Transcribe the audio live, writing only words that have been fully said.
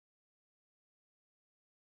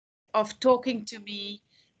of talking to me,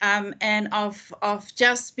 and of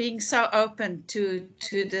just being so open to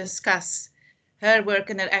discuss her work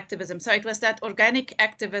and her activism. So it was that organic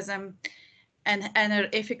activism and her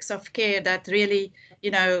ethics of care that really,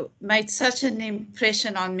 made such an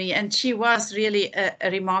impression on me. And she was really a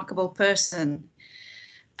remarkable person.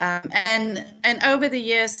 And over the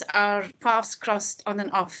years, our paths crossed on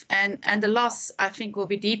and off, and the loss, I think, will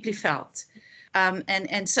be deeply felt,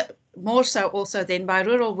 and so more so also then by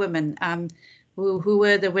rural women, who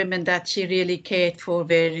were the women that she really cared for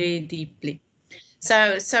very deeply.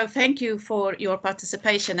 So thank you for your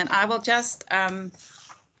participation, and I will just uh,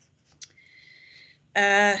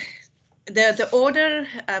 the order.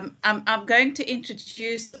 I'm going to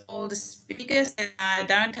introduce all the speakers, and I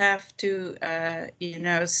don't have to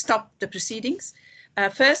stop the proceedings.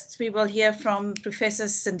 First, we will hear from Professor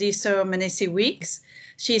Sandiso Manisi Weeks.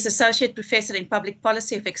 She is Associate Professor in Public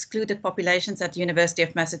Policy of Excluded Populations at the University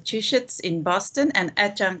of Massachusetts in Boston and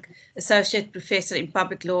Adjunct Associate Professor in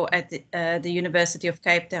Public Law at the University of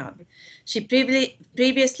Cape Town. She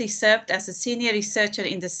previously served as a Senior Researcher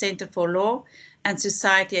in the Center for Law and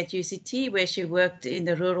Society at UCT, where she worked in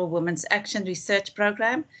the Rural Women's Action Research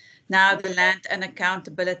Program, now the Land and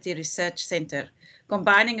Accountability Research Center,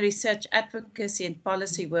 combining research advocacy and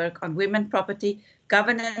policy work on women property,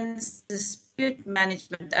 governance, dispute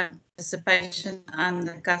management, and participation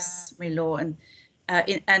under customary law and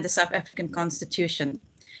the South African Constitution.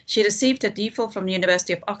 She received a DPhil from the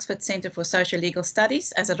University of Oxford Centre for Social Legal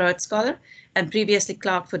Studies as a Rhodes Scholar and previously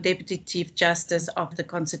clerked for Deputy Chief Justice of the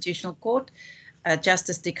Constitutional Court,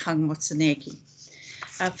 Justice Dikgang Motseneki.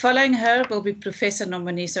 Following her will be Professor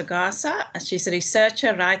Nomoniso Gasa. She's a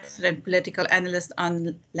researcher, writer, and political analyst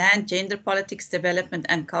on land, gender politics, development,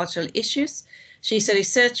 and cultural issues. She's a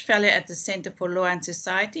research fellow at the Center for Law and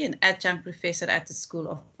Society and adjunct professor at the School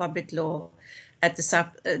of Public Law at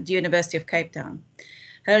the University of Cape Town.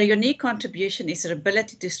 Her unique contribution is her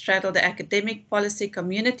ability to straddle the academic, policy,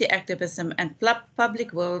 community activism, and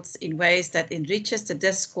public worlds in ways that enriches the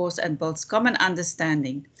discourse and builds common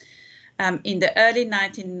understanding. In the early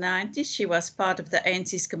 1990s, she was part of the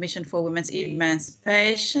ANC's Commission for Women's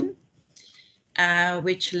Emancipation,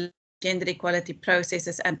 which led gender equality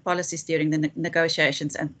processes and policies during the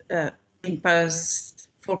negotiations and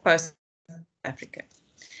for post-Africa.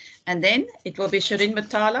 And then it will be Shireen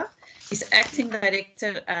Matala. Is Acting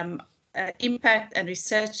Director, Impact and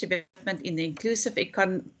Research Development in the Inclusive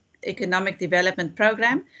Economic Development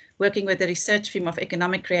Program, working with the research team of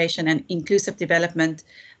economic creation and inclusive development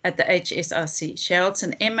at the HSRC. She holds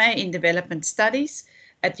an MA in Development Studies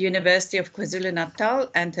at the University of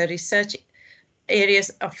KwaZulu-Natal, and her research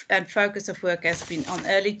areas and focus of work has been on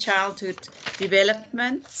early childhood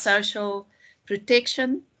development, social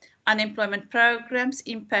protection, unemployment programs,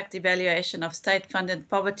 impact evaluation of state-funded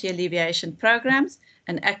poverty alleviation programs,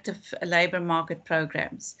 and active labour market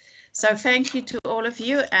programs. So thank you to all of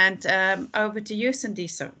you, and over to you,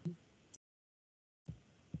 Sandiso.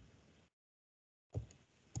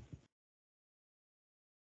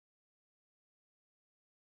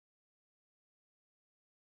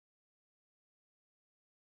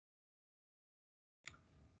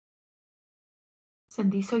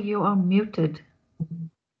 Sandiso, you are muted.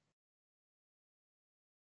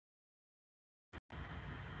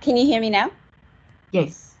 Can you hear me now?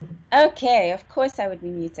 Yes. Okay, of course I would be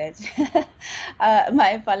muted. My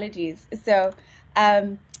apologies. So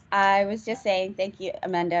I was just saying thank you,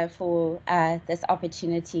 Amanda, for this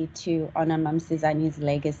opportunity to honor Mum Sizani's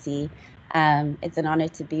legacy. It's an honor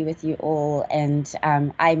to be with you all, and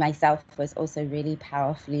I myself was also really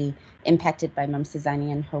powerfully impacted by Mum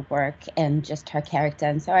Sizani and her work and just her character.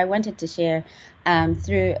 And so I wanted to share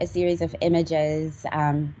through a series of images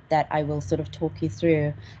that I will sort of talk you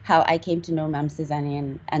through how I came to know Mum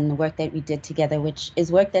Sizani and the work that we did together, which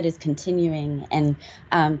is work that is continuing. And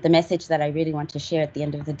the message that I really want to share at the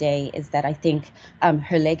end of the day is that I think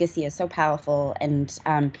her legacy is so powerful, and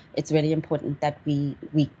it's really important that we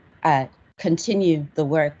continue the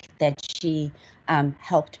work that she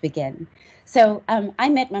helped begin. So I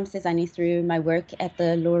met Mum Sizani through my work at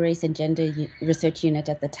the Law, Race and Gender Research Unit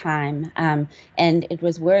at the time. And it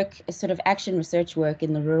was work, sort of action research work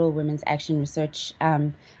in the Rural Women's Action Research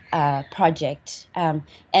Project.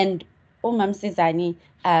 And Mum Sizani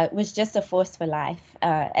was just a force for life,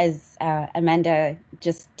 as Amanda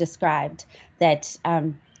just described, that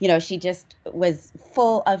she just was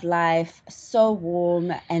full of life, so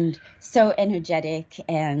warm and so energetic,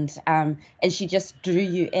 and she just drew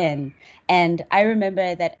you in. And I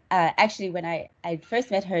remember that actually when I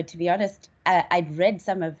first met her, to be honest, I'd read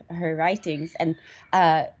some of her writings, and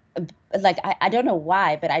like I don't know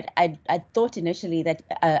why, but I thought initially that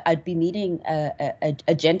I'd be meeting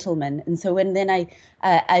a gentleman, and so when then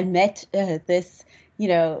I met this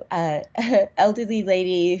elderly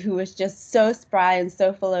lady who was just so spry and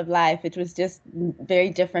so full of life. It was just very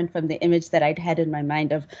different from the image that I'd had in my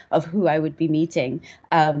mind of who I would be meeting,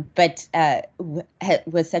 but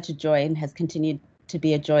was such a joy and has continued to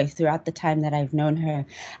be a joy throughout the time that I've known her.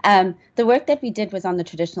 The work that we did was on the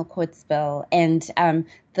traditional courts bill, and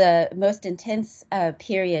the most intense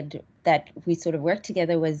period that we sort of worked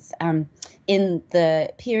together was in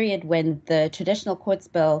the period when the traditional courts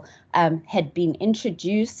bill had been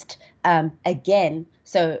introduced again.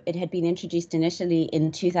 So it had been introduced initially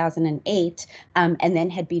in 2008 and then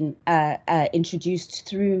had been introduced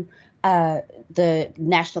through the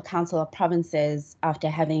National Council of Provinces after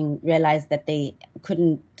having realized that they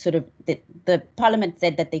couldn't the Parliament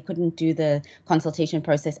said that they couldn't do the consultation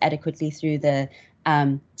process adequately through the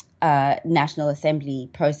National Assembly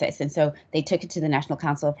process. And so they took it to the National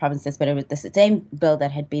Council of Provinces, but it was the same bill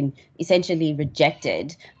that had been essentially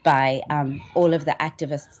rejected by all of the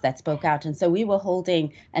activists that spoke out. And so we were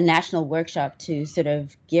holding a national workshop to sort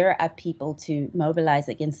of gear up people to mobilize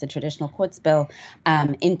against the traditional courts bill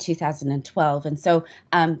in 2012. And so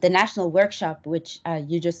the national workshop, which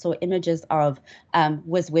you just saw images of,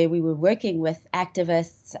 was where we were working with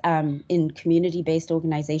activists in community-based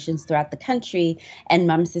organizations throughout the country, and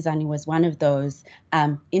Mam Sizani was one of those,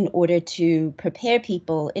 in order to prepare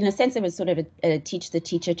people. In a sense, it was sort of a teach the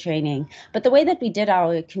teacher training. But the way that we did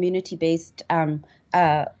our community-based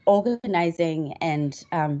organizing and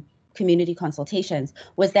community consultations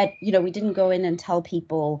was that, we didn't go in and tell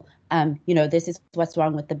people, this is what's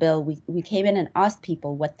wrong with the bill. We came in and asked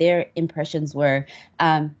people what their impressions were,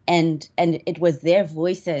 and it was their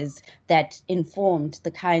voices that informed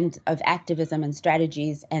the kind of activism and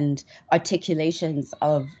strategies and articulations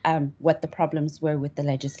of what the problems were with the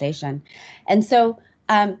legislation. And so,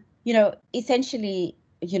 essentially,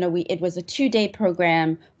 it was a 2-day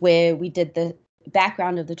program where we did the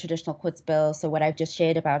background of the traditional courts bill. So what I've just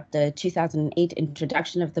shared about the 2008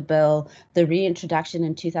 introduction of the bill, the reintroduction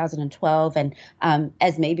in 2012, and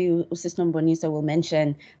as maybe Usisno Mboniso will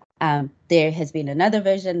mention, there has been another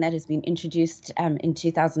version that has been introduced in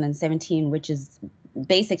 2017, which is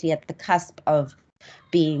basically at the cusp of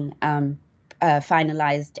being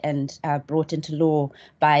finalized and brought into law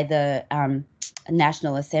by the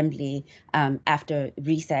National Assembly after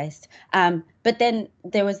recess. But then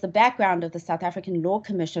there was the background of the South African Law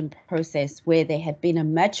Commission process, where there had been a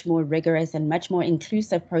much more rigorous and much more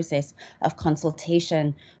inclusive process of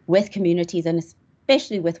consultation with communities, and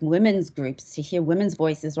especially with women's groups, to hear women's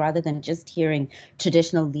voices rather than just hearing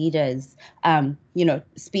traditional leaders,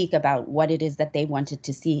 speak about what it is that they wanted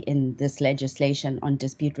to see in this legislation on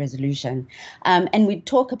dispute resolution. And we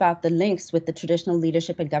talk about the links with the Traditional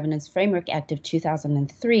Leadership and Governance Framework Act of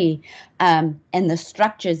 2003 and the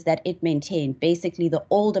structures that it maintained, basically the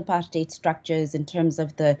old apartheid structures in terms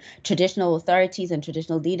of the traditional authorities and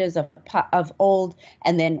traditional leaders of old,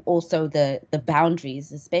 and then also the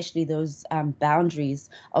boundaries, especially those boundaries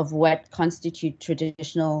of what constitute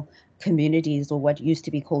traditional communities, or what used to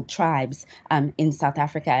be called tribes, in South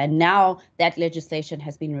Africa. And now that legislation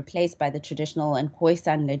has been replaced by the Traditional and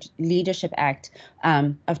Khoisan Leadership Act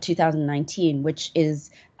of 2019, which is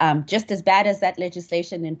just as bad as that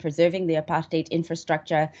legislation in preserving the apartheid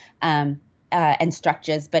infrastructure and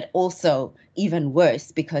structures, but also even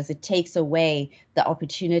worse because it takes away the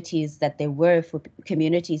opportunities that there were for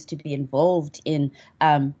communities to be involved in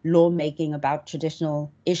lawmaking about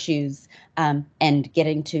traditional issues and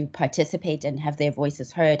getting to participate and have their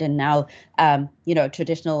voices heard. And now,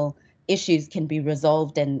 traditional issues can be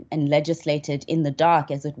resolved and legislated in the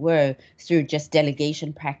dark, as it were, through just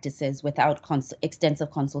delegation practices without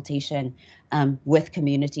extensive consultation with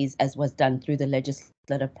communities, as was done through the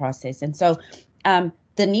legislative process. And so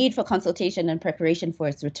the need for consultation and preparation for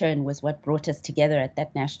its return was what brought us together at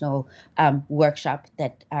that national workshop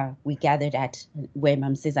that we gathered at, where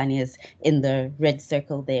Mam Sizani is in the red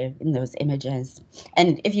circle there in those images.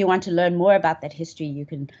 And if you want to learn more about that history, you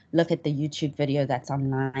can look at the YouTube video that's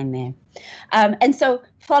online there. And so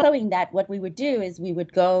following that, what we would do is we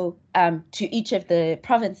would go to each of the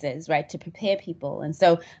provinces, right, to prepare people. And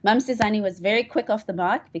so Mam Sizani was very quick off the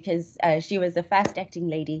mark because she was a fast-acting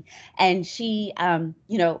lady, and she,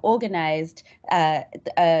 organized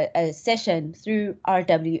a session through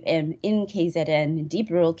RWM in KZN, in deep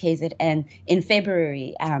rural KZN, in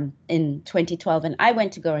February in 2012. And I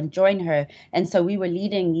went to go and join her. And so we were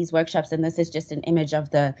leading these workshops, and this is just an image of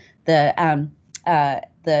the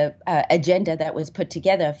agenda that was put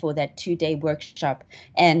together for that 2-day workshop,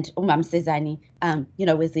 and Umam Sizani,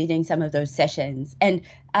 was leading some of those sessions. And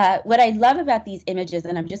what I love about these images,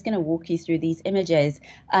 and I'm just going to walk you through these images,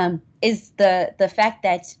 is the fact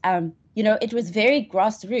that it was very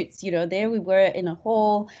grassroots. There we were in a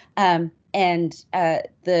hall, and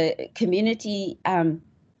the community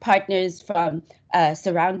partners from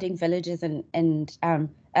surrounding villages and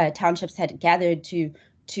townships had gathered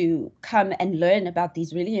to come and learn about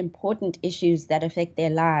these really important issues that affect their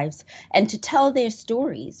lives and to tell their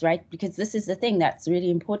stories, right? Because this is the thing that's really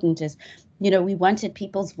important is, we wanted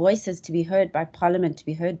people's voices to be heard by Parliament, to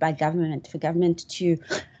be heard by government, for government to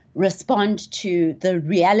respond to the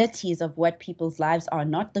realities of what people's lives are,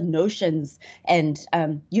 not the notions and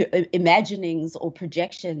imaginings or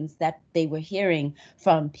projections that they were hearing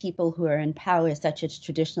from people who are in power, such as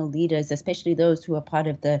traditional leaders, especially those who are part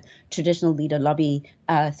of the traditional leader lobby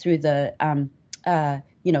through the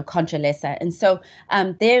Contralesa. And so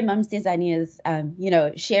there Mam Sizani is,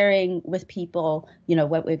 sharing with people,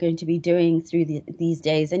 what we're going to be doing through these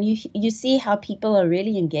days. And you see how people are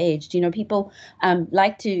really engaged. People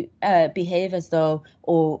like to behave as though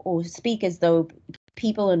or speak as though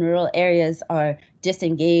people in rural areas are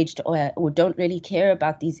disengaged or don't really care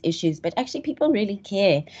about these issues, but actually people really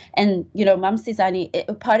care. And, Mam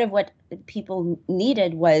Sizani, part of what people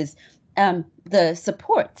needed was the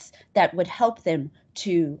supports that would help them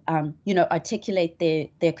to, articulate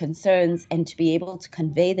their concerns and to be able to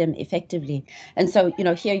convey them effectively. And so,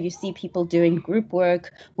 here you see people doing group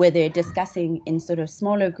work where they're discussing in sort of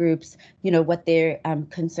smaller groups, what their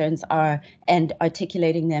concerns are and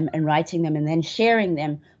articulating them and writing them and then sharing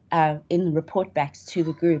them in report backs to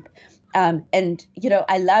the group. And,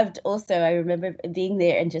 I loved also, I remember being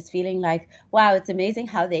there and just feeling like, wow, it's amazing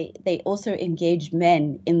how they also engage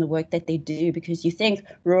men in the work that they do, because you think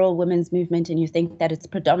rural women's movement and you think that it's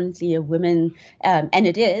predominantly a women, and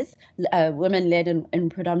it is women-led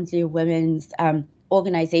and predominantly a women's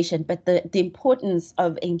organization, but the importance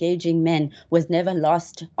of engaging men was never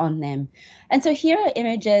lost on them. And so here are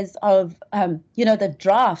images of, the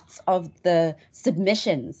drafts of the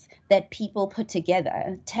submissions that people put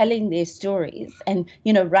together, telling their stories and,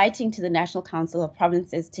 writing to the National Council of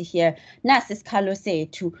Provinces to hear nasisikalo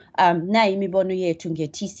sethu, na imibono yethu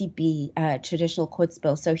nge-TCB traditional courts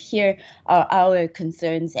bill. So here are our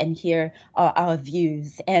concerns and here are our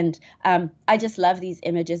views. And I just love these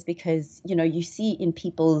images because, you see in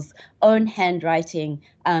people's own handwriting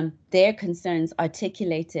their concerns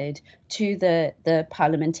articulated to the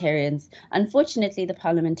parliamentarians. Unfortunately, the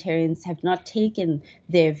parliamentarians have not taken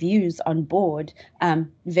their views on board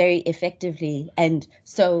very effectively. And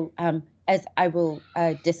so as I will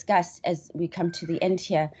discuss as we come to the end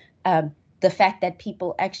here, the fact that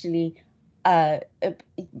people actually,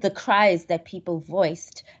 the cries that people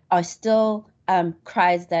voiced are still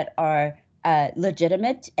cries that are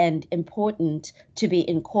legitimate and important to be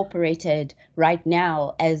incorporated right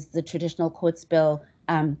now as the Traditional Courts Bill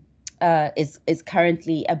is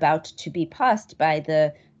currently about to be passed by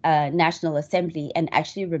the National Assembly, and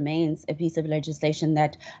actually remains a piece of legislation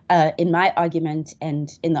that, in my argument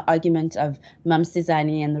and in the argument of Mam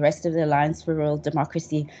Sizani and the rest of the Alliance for Rural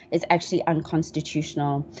Democracy, is actually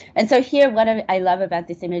unconstitutional. And so here, what I love about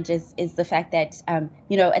this image is the fact that,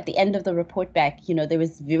 at the end of the report back, there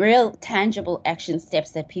was real tangible action steps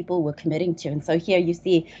that people were committing to. And so here you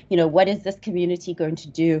see, what is this community going to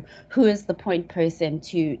do? Who is the point person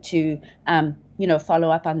to follow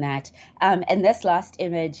up on that. And this last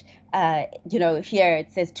image, here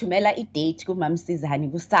it says Tumela idate kumam Sizani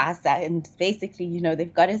kusasa, and basically,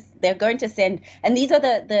 they're going to send, and these are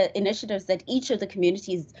the initiatives that each of the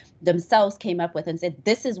communities themselves came up with and said,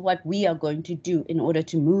 this is what we are going to do in order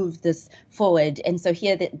to move this forward. And so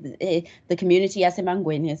here the community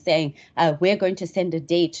Yasemangweni is saying, we're going to send a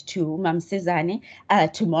date to Mam Sizani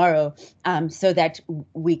tomorrow, so that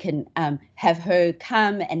we can have her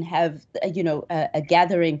come and have a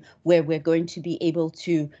gathering where we're going to be able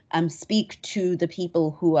to speak to the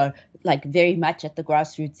people who are like very much at the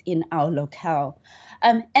grassroots in our locale.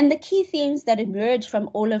 And the key themes that emerge from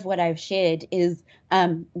all of what I've shared is,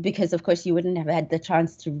 because of course you wouldn't have had the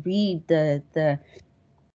chance to read the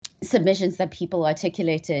submissions that people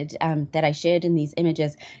articulated that I shared in these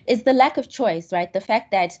images, is the lack of choice, right? The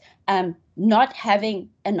fact that not having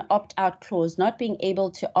an opt-out clause, not being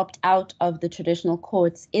able to opt out of the traditional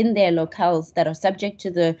courts in their locales that are subject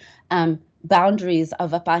to the boundaries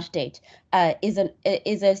of apartheid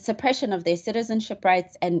is a suppression of their citizenship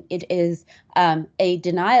rights, and it is a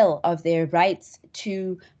denial of their rights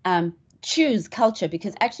to choose culture,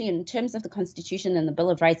 because actually in terms of the Constitution and the Bill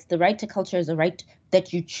of Rights, the right to culture is a right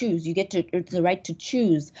that you choose. You get the right to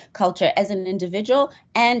choose culture as an individual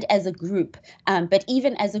and as a group. But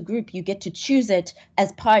even as a group, you get to choose it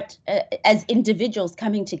as as individuals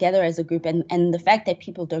coming together as a group. And the fact that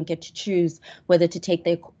people don't get to choose whether to take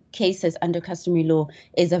their cases under customary law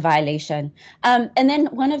is a violation. And then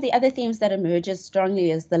one of the other themes that emerges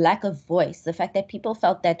strongly is the lack of voice, the fact that people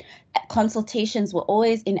felt that consultations were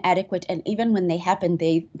always inadequate, and even when they happened,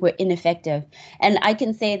 they were ineffective. And I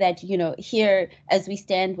can say that, you know, here as we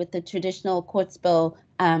stand with the traditional courts bill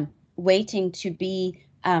waiting to be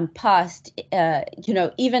passed, you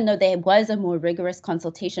know, even though there was a more rigorous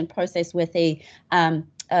consultation process with a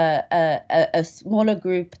smaller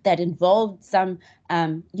group that involved some,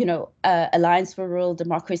 you know, Alliance for Rural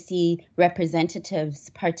Democracy representatives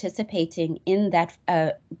participating in that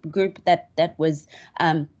group that was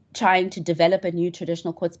trying to develop a new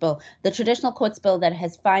traditional courts bill. The traditional courts bill that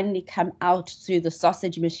has finally come out through the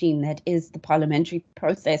sausage machine that is the parliamentary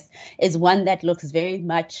process is one that looks very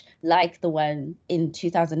much like the one in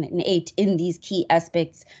 2008 in these key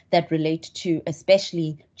aspects that relate to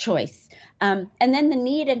especially choice. And then the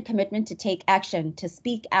need and commitment to take action, to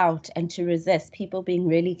speak out and to resist, people being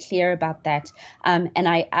really clear about that. And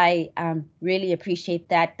I really appreciate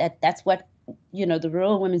that's what, you know, the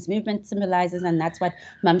rural women's movement symbolizes, and that's what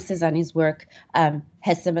Mam Sizani's work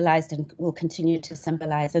has symbolized and will continue to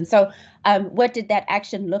symbolize. And so what did that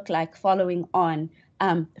action look like following on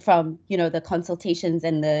from, you know, the consultations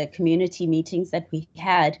and the community meetings that we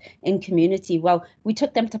had in community? Well, we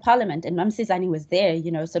took them to Parliament, and Mam Sizani was there,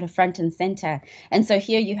 you know, sort of front and center. And so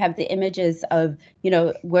here you have the images of, you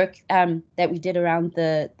know, work that we did around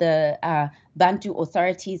the Bantu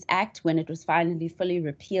Authorities Act when it was finally fully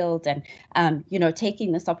repealed, and you know,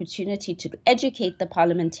 taking this opportunity to educate the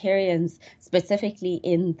parliamentarians, specifically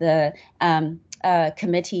in the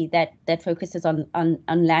committee that focuses on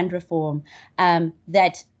land reform,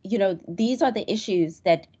 that, you know, these are the issues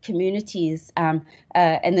that communities, and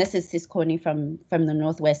this is Sis Corney from the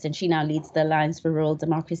Northwest, and she now leads the Alliance for Rural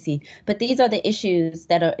Democracy. But these are the issues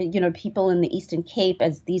that are, you know, people in the Eastern Cape,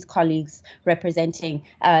 as these colleagues representing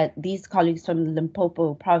these colleagues from the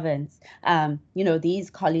Limpopo province, you know, these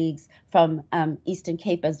colleagues from Eastern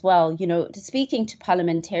Cape as well, you know, speaking to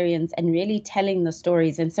parliamentarians and really telling the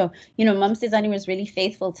stories. And so, you know, Mam Sizani was really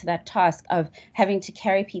faithful to that task of having to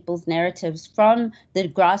carry people's narratives from the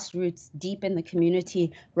grassroots deep in the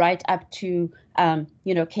community right up to,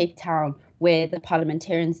 you know, Cape Town, where the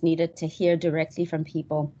parliamentarians needed to hear directly from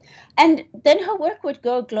people. And then her work would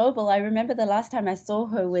go global. I remember the last time I saw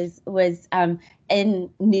her was in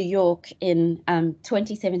New York in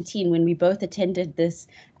 2017, when we both attended this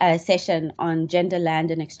session on gender, land,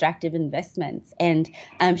 and extractive investments. And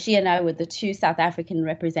she and I were the two South African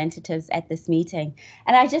representatives at this meeting.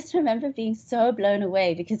 And I just remember being so blown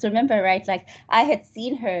away, because remember, right, like I had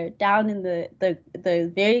seen her down in the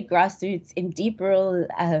very grassroots in deep rural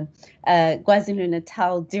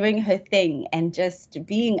KwaZulu-Natal doing her thing and just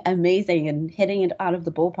being amazing and hitting it out of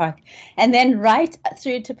the ballpark. And then right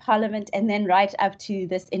through to Parliament, and then right up to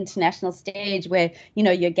this international stage where, you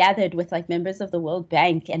know, you're gathered with like members of the World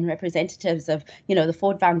Bank and representatives of, you know, the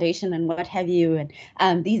Ford Foundation and what have you,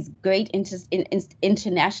 and these great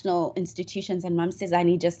international institutions. And Mam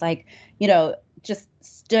Sizani just like, you know, just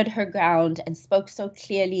stood her ground and spoke so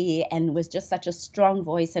clearly and was just such a strong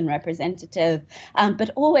voice and representative, but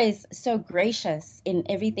always so gracious in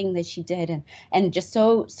everything that she did, and just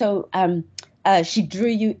so she drew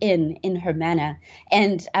you in her manner.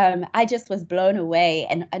 And I just was blown away.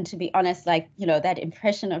 And to be honest, like, you know, that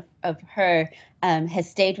impression of her has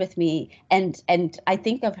stayed with me. And I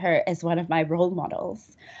think of her as one of my role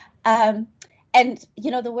models. And, you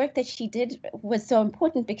know, the work that she did was so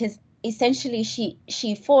important because essentially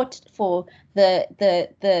she fought for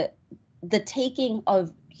the taking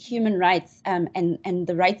of human rights and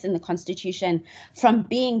the rights in the Constitution from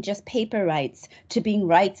being just paper rights to being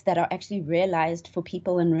rights that are actually realized for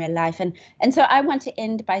people in real life. And so I want to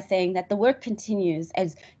end by saying that the work continues.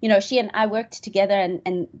 As you know, she and I worked together,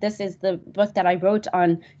 and this is the book that I wrote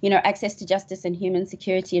on, you know, access to justice and human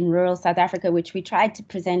security in rural South Africa, which we tried to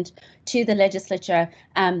present to the legislature,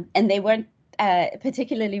 and they weren't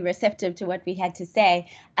particularly receptive to what we had to say.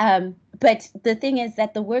 but the thing is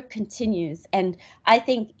that the work continues. And I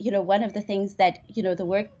think, one of the things that, the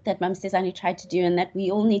work that Mam Sizani tried to do and that we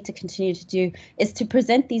all need to continue to do is to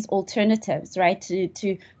present these alternatives, right?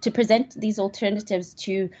 To present these alternatives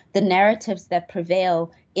to the narratives that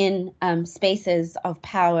prevail in spaces of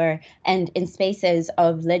power and in spaces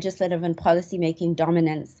of legislative and policymaking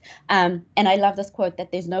dominance. And I love this quote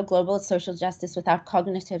that there's no global social justice without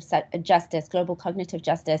cognitive justice, global cognitive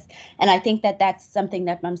justice. And I think that that's something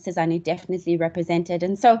that Mam Sizani definitely represented.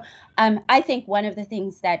 And so I think one of the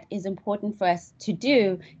things that is important for us to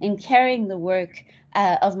do in carrying the work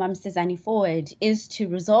of Mam Sizani forward is to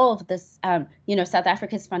resolve this, South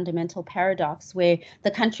Africa's fundamental paradox, where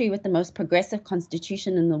the country with the most progressive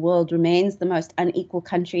constitution in the world remains the most unequal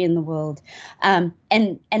country in the world, and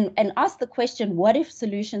ask the question: what if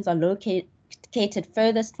solutions are located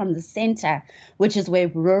furthest from the center, which is where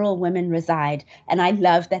rural women reside? And I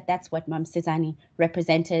love that that's what Mam Sizani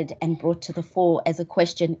represented and brought to the fore as a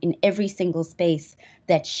question in every single space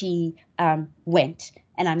that she went.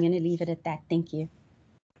 And I'm going to leave it at that. Thank you.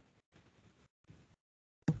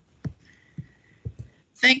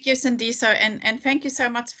 Thank you, Sandiso, and thank you so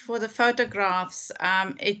much for the photographs.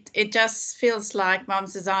 It just feels like Mam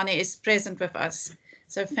Sizani is present with us.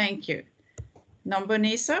 So thank you.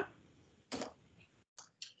 Nomboniso.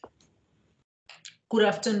 Good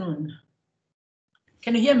afternoon.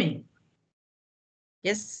 Can you hear me?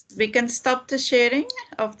 Yes, we can stop the sharing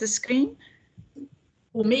of the screen.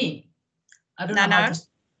 Who, me? I don't know how to...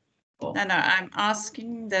 No, I'm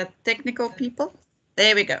asking the technical people.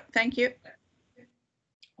 There we go. Thank you.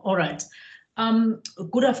 All right.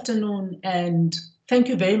 Good afternoon, and thank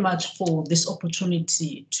you very much for this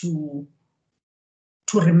opportunity to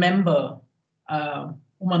remember Mam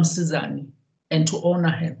Sizani and to honor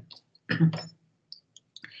her,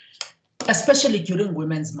 especially during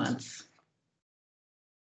Women's Month.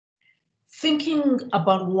 Thinking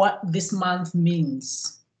about what this month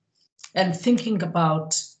means and thinking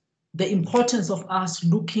about the importance of us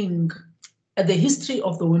looking at the history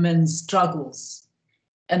of the women's struggles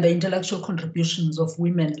and the intellectual contributions of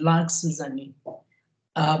women like Sizani,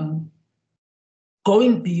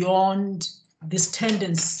 going beyond this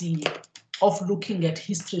tendency of looking at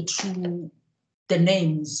history through the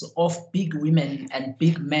names of big women and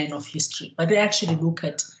big men of history, but they actually look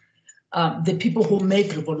at the people who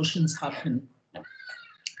make revolutions happen.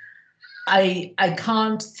 I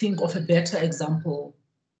can't think of a better example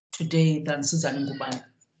today than Sizani Ngubane,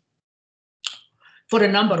 for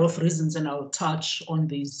a number of reasons, and I'll touch on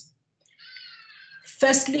these.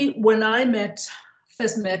 Firstly, when I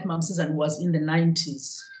first met Mam Sizani was in the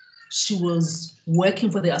 90s. She was working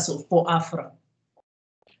for for Afra.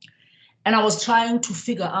 And I was trying to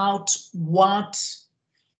figure out what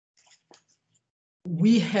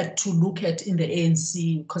we had to look at in the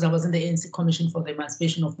ANC, because I was in the ANC Commission for the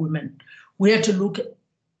Emancipation of Women. We had to look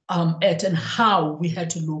at and how we had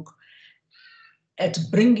to look at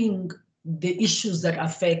bringing the issues that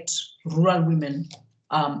affect rural women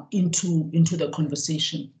into the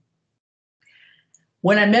conversation.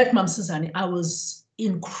 When I met Mam Sizani, I was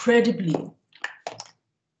incredibly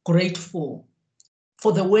grateful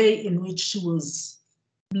for the way in which she was,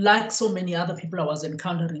 like so many other people I was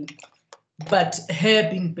encountering, but her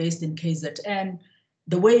being based in KZN,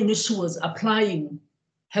 the way in which she was applying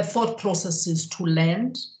her thought processes to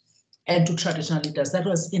land and to traditional leaders. That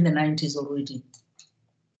was in the 90s already.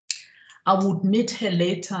 I would meet her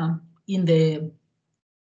later in the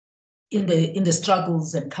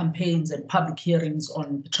struggles and campaigns and public hearings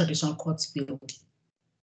on the Traditional Courts Bill.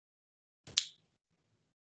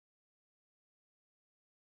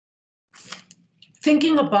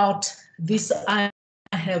 Thinking about this, I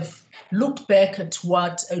have looked back at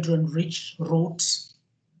what Adrian Rich wrote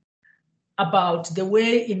about the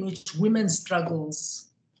way in which women's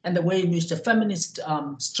struggles and the way in which the feminist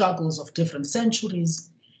struggles of different centuries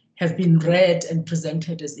have been read and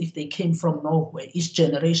presented as if they came from nowhere, each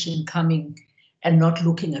generation coming and not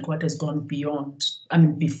looking at what has gone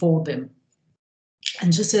before them.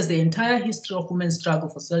 And she says the entire history of women's struggle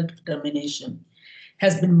for self-determination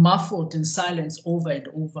has been muffled in silence over and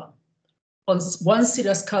over. One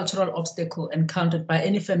serious cultural obstacle encountered by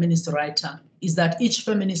any feminist writer is that each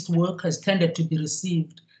feminist work has tended to be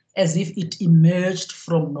received as if it emerged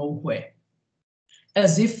from nowhere,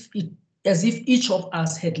 as if each of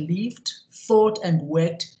us had lived, thought, and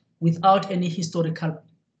worked without any historical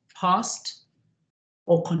past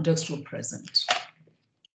or contextual present.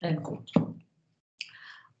 End quote.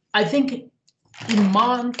 I think in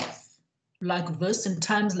months like this, in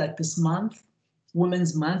times like this month,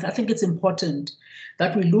 Women's Month, I think it's important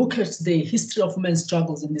that we look at the history of women's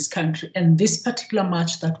struggles in this country, and this particular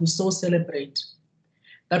march that we so celebrate,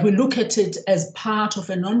 that we look at it as part of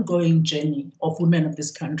an ongoing journey of women of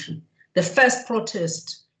this country. The first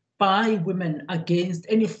protest by women against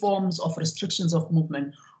any forms of restrictions of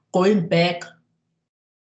movement going back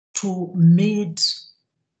to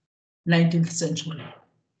mid-19th century.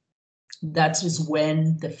 That is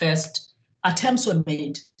when the first attempts were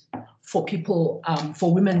made for people,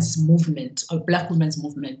 for women's movement or Black women's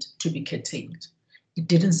movement to be curtailed. It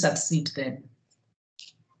didn't succeed then.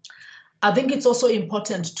 I think it's also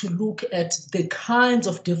important to look at the kinds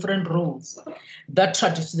of different roles that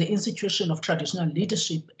the institution of traditional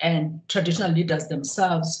leadership and traditional leaders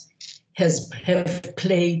themselves have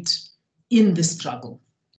played in the struggle.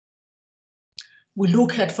 We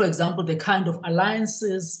look at, for example, the kind of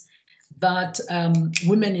alliances that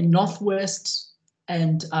women in Northwest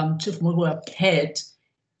and Chief Mugwa had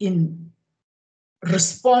in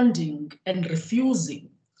responding and refusing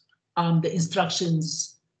the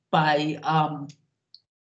instructions by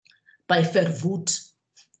Verwoerd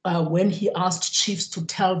when he asked chiefs to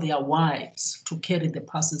tell their wives to carry the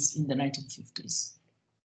passes in the 1950s.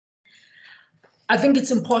 I think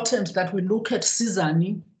it's important that we look at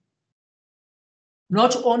Sizani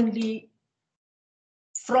not only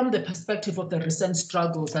from the perspective of the recent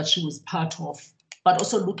struggles that she was part of, but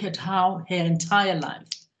also look at how her entire life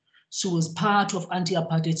she was part of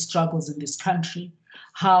anti-apartheid struggles in this country,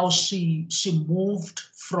 how she moved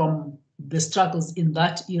from the struggles in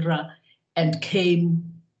that era and came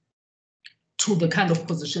to the kind of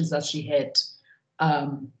positions that she had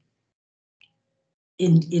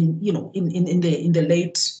in the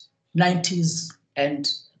late 90s and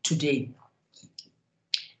today.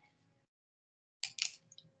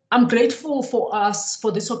 I'm grateful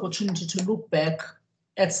for this opportunity to look back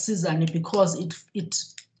at Sizani because it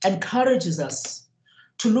encourages us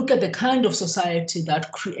to look at the kind of society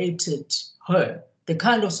that created her, the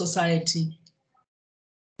kind of society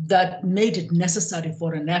that made it necessary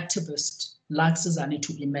for an activist like Sizani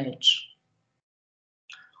to emerge.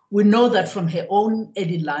 We know that from her own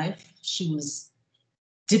early life, she was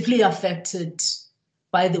deeply affected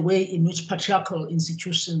by the way in which patriarchal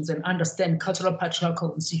institutions and cultural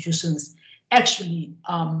patriarchal institutions actually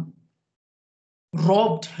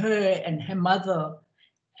robbed her and her mother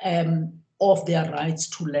of their rights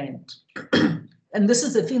to land. And this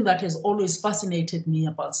is the thing that has always fascinated me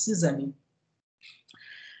about Sizani,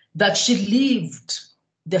 that she lived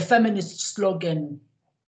the feminist slogan,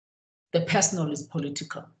 "The personal is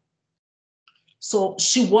political." So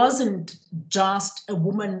she wasn't just a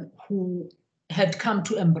woman who had come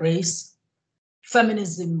to embrace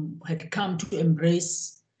feminism, had come to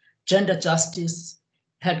embrace gender justice,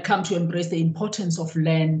 had come to embrace the importance of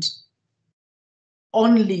land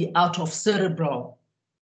only out of cerebral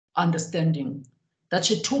understanding, that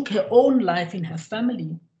she took her own life in her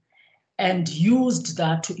family and used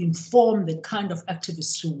that to inform the kind of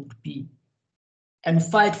activist she would be and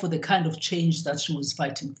fight for the kind of change that she was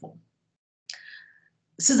fighting for.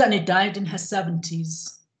 Sizani died in her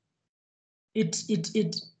 70s.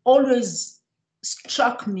 It always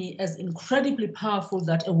struck me as incredibly powerful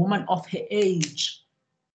that a woman of her age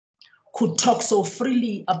could talk so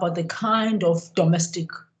freely about the kind of domestic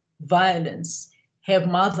violence her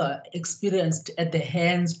mother experienced at the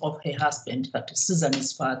hands of her husband, that is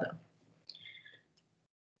Sizani's father.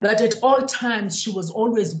 That at all times she was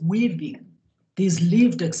always weaving these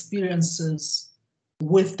lived experiences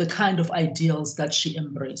with the kind of ideals that she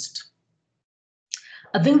embraced.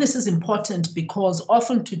 I think this is important because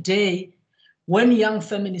often today, when young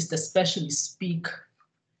feminists especially speak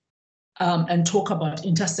and talk about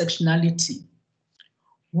intersectionality,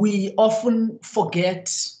 we often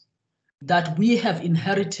forget that we have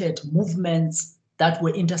inherited movements that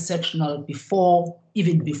were intersectional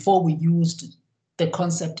even before we used the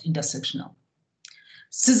concept intersectional.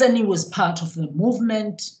 Sizani was part of the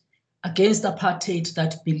movement against apartheid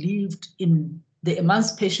that believed in the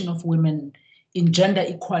emancipation of women, in gender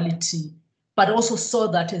equality, but also saw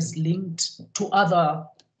that as linked to other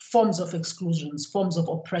forms of exclusions, forms of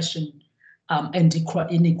oppression and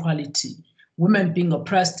inequality. Women being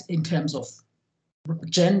oppressed in terms of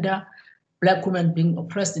gender, Black women being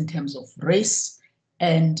oppressed in terms of race,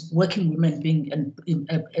 and working women being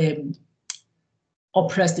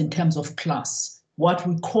oppressed in terms of class, what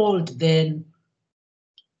we called then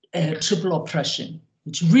triple oppression,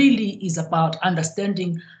 which really is about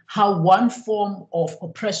understanding how one form of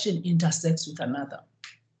oppression intersects with another.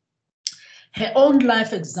 Her own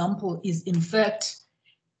life example is, in fact,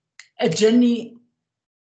 a journey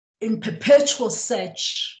in perpetual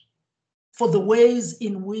search for the ways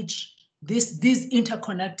in which these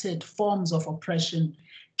interconnected forms of oppression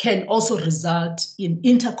can also result in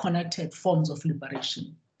interconnected forms of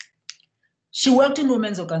liberation. She worked in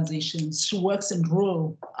women's organizations. She works in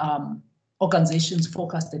rural organizations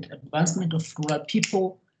focused at advancement of rural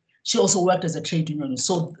people. She also worked as a trade unionist.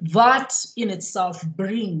 So that in itself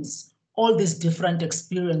brings all these different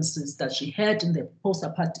experiences that she had in the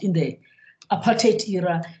apartheid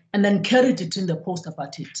era, and then carried it in the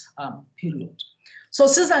post-apartheid period. So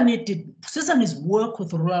Sizani's work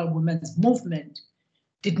with rural women's movement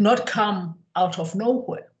did not come out of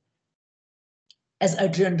nowhere. As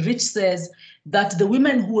Adrienne Rich says, that the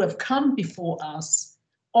women who have come before us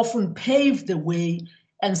often pave the way,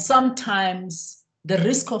 and sometimes the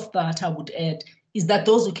risk of that, I would add, is that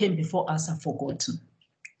those who came before us are forgotten.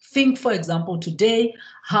 Think, for example, today,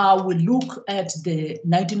 how we look at the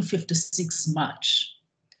 1956 march.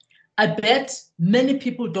 I bet many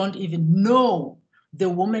people don't even know the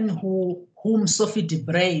woman whom Sophie de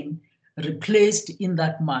Bruyn replaced in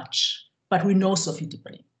that march, but we know Sophie de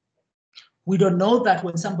Bruyn. We don't know that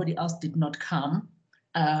when somebody else did not come,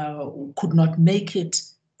 could not make it,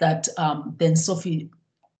 that then Sophie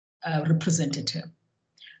represented her.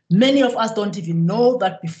 Many of us don't even know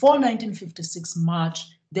that before 1956 march,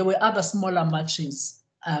 there were other smaller marches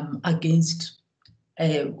against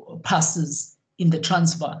passes in the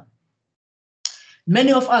Transvaal.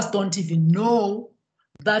 Many of us don't even know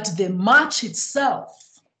that the march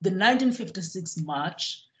itself, the 1956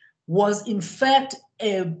 march, was in fact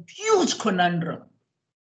a huge conundrum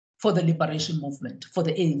for the liberation movement, for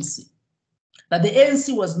the ANC. That the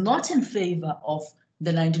ANC was not in favor of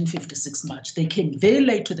the 1956 march. They came very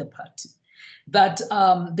late to the party. That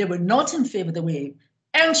they were not in favor, they were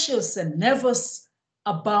anxious and nervous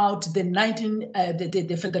about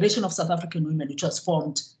the Federation of South African Women, which was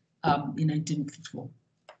formed in 1954.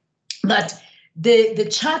 That the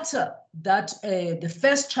charter that, the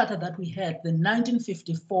first charter that we had, the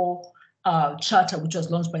 1954 charter, which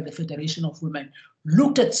was launched by the Federation of Women,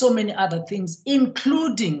 looked at so many other things,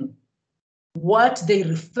 including what they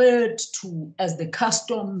referred to as the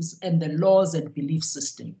customs and the laws and belief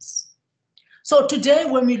systems. So today,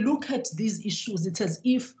 when we look at these issues, it's as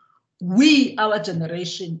if we, our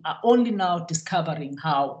generation, are only now discovering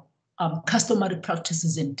how customary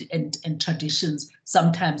practices and traditions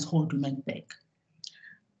sometimes hold women back.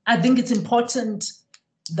 I think it's important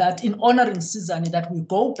that in honoring Sizani, that we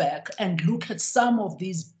go back and look at some of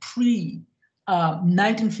these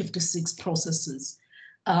pre-1956 processes,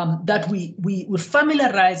 that we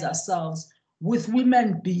familiarize ourselves with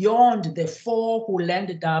women beyond the four who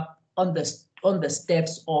landed up on the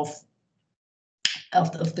steps of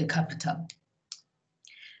the capital.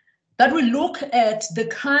 That we look at the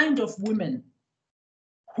kind of women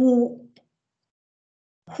who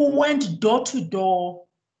went door to door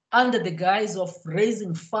under the guise of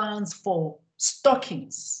raising funds for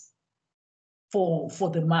stockings for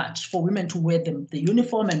the march, for women to wear the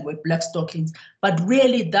uniform and wear black stockings. But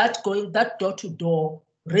really that door to door,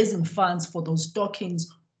 raising funds for those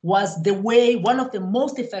stockings, was the way, one of the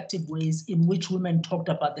most effective ways in which women talked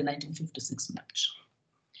about the 1956 march.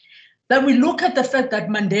 Then we look at the fact that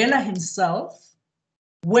Mandela himself,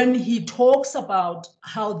 when he talks about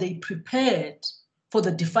how they prepared for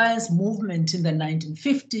the defiance movement in the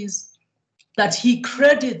 1950s, that he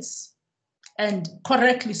credits, and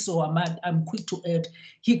correctly so, I'm quick to add,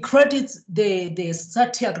 he credits the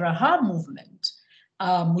Satyagraha movement,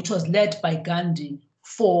 which was led by Gandhi,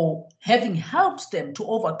 for having helped them to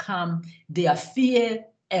overcome their fear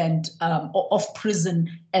and of prison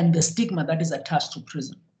and the stigma that is attached to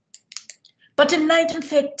prison. But in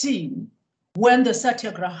 1913, when the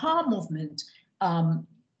Satyagraha movement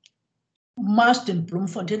marched in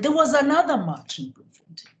Bloemfontein, there was another march in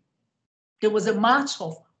Bloemfontein. There was a march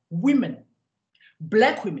of women,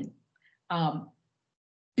 Black women,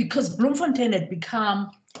 because Bloemfontein had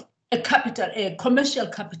become a capital, a commercial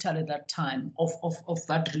capital at that time of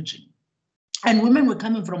that region. And women were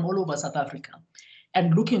coming from all over South Africa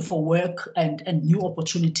and looking for work and new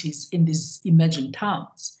opportunities in these emerging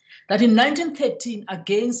towns. That in 1913,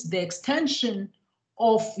 against the extension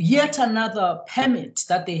of yet another permit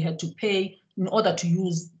that they had to pay in order to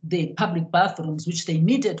use the public bathrooms, which they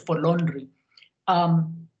needed for laundry,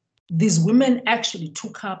 these women actually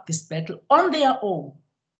took up this battle on their own,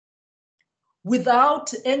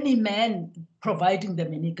 without any man providing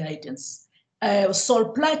them any guidance.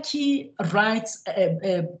 Sol Plaatje writes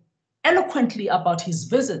eloquently about his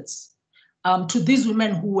visits to these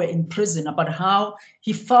women who were in prison, about how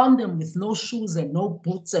he found them with no shoes and no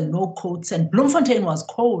boots and no coats, and Bloemfontein was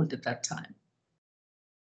cold at that time.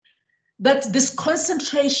 That this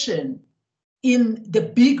concentration in the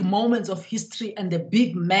big moments of history and the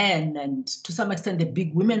big men, and to some extent the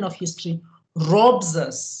big women of history, robs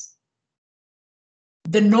us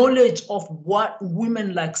the knowledge of what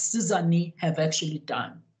women like Sizani have actually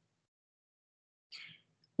done.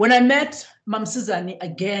 When I met Mam Sizani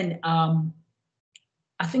again,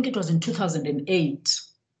 I think it was in 2008,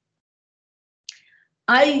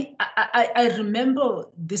 I remember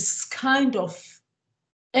this kind of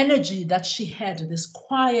energy that she had, this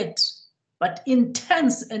quiet but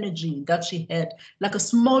intense energy that she had, like a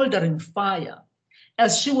smoldering fire,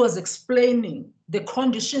 as she was explaining the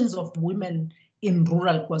conditions of women in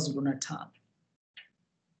rural KwaZulu-Natal.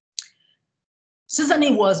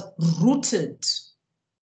 Sizani was rooted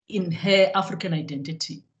in her African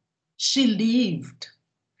identity. She lived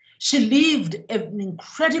an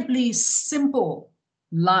incredibly simple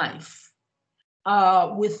life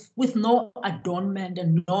with no adornment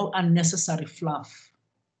and no unnecessary fluff.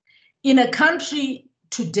 In a country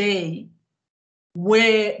today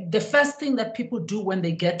where the first thing that people do when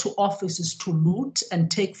they get to office is to loot and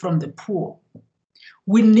take from the poor,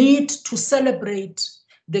 we need to celebrate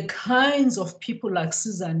the kinds of people like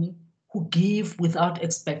Sizani who give without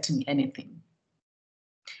expecting anything.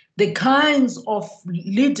 The kinds of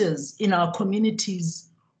leaders in our communities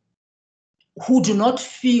who do not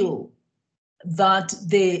feel that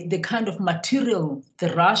the kind of material,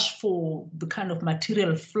 the rush for the kind of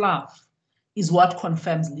material fluff is what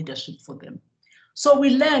confirms leadership for them. So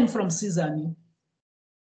we learn from Sizani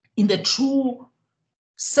in the true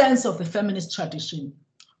sense of the feminist tradition,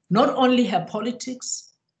 not only her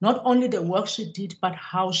politics, not only the work she did, but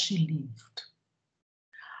how she lived.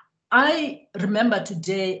 I remember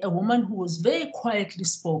today a woman who was very quietly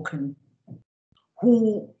spoken,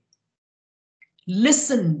 who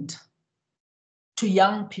listened to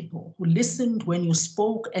young people, who listened when you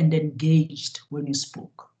spoke and engaged when you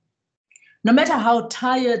spoke. No matter how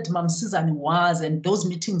tired Mam Sizani was, and those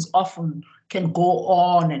meetings often can go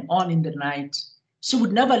on and on in the night, she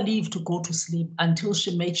would never leave to go to sleep until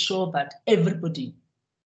she made sure that everybody,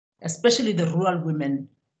 especially the rural women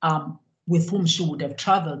with whom she would have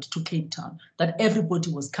traveled to Cape Town, that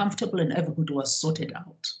everybody was comfortable and everybody was sorted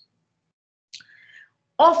out.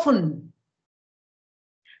 Often,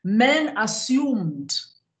 men assumed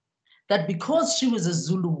that because she was a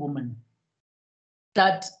Zulu woman,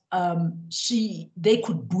 that they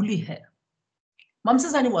could bully her. Mam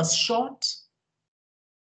Sizani was short,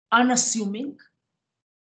 unassuming,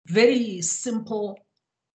 very simple,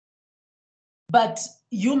 but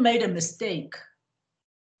you made a mistake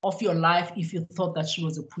of your life if you thought that she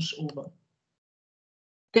was a pushover.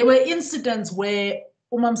 There were incidents where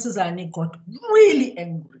Mam Sizani got really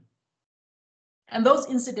angry. And those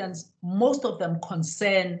incidents, most of them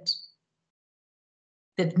concerned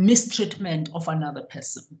the mistreatment of another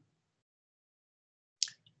person.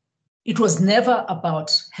 It was never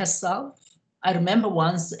about herself. I remember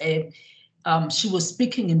once she was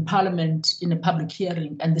speaking in Parliament in a public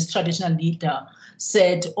hearing, and this traditional leader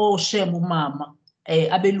said, "Oh, shame umama,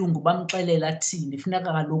 abelungu bamxelela thini, funeka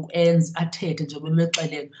kaloku enze athethe njengoba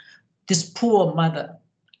bemxelela." This poor mother,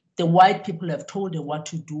 the white people have told her what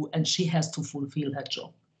to do, and she has to fulfill her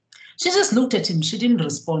job. She just looked at him, she didn't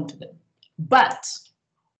respond to them. But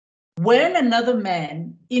when another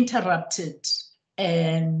man interrupted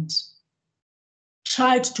and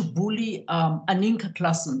tried to bully Aninka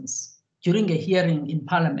Claessens during a hearing in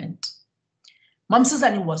Parliament, Mam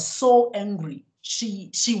Sizani was so angry,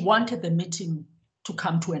 she wanted the meeting to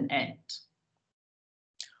come to an end.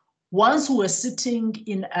 Once we were sitting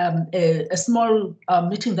in a small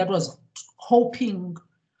meeting that was hoping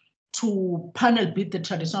to panel beat the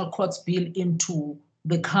traditional courts bill into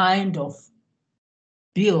the kind of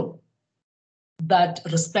bill that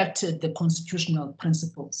respected the constitutional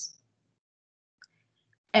principles.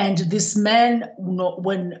 And this man,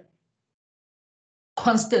 when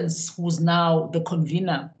Constance, who's now the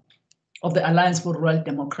convener of the Alliance for Rural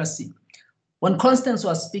Democracy, when Constance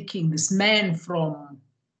was speaking, this man from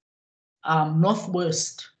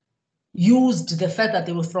Northwest used the fact that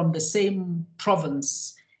they were from the same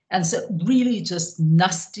province and said really just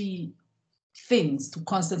nasty things to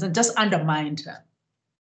Constance and just undermined her.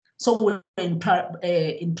 So we were in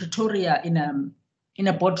Pretoria in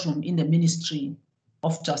a boardroom in the Ministry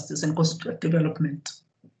of Justice and Constitutional Development.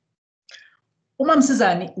 Mam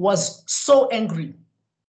Sizani was so angry.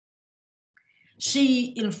 She,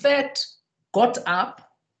 in fact, got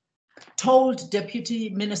up, told Deputy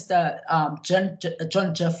Minister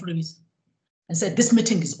John Jeffries, and said, "This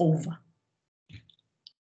meeting is over."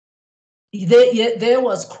 There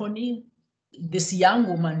was Connie, this young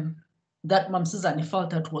woman that Mam Sizani felt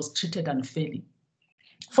that was treated unfairly.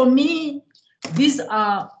 For me, These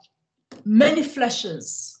are many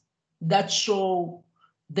flashes that show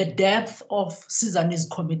the depth of Sizani's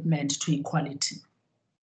commitment to equality.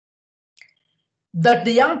 That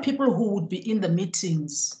the young people who would be in the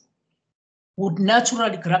meetings would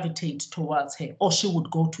naturally gravitate towards her, or she would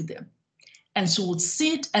go to them. And she would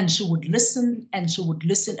sit and she would listen and she would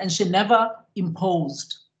listen, and she never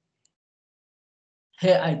imposed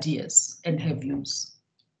her ideas and her views.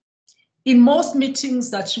 In most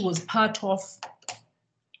meetings that she was part of,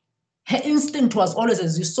 her instinct was always,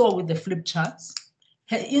 as you saw with the flip charts,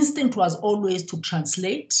 her instinct was always to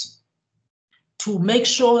translate, to make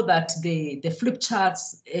sure that the flip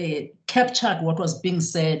charts captured what was being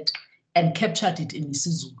said and captured it in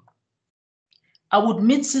isiZulu. I would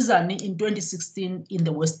meet Sizani in 2016 in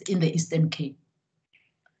the Eastern Cape.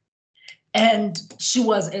 And she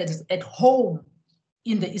was at home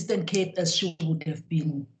in the Eastern Cape as she would have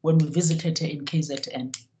been when we visited her in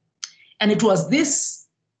KZN. And it was this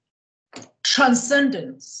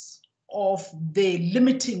transcendence of the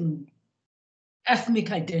limiting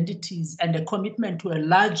ethnic identities and a commitment to a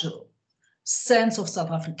larger sense of South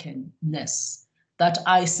Africanness that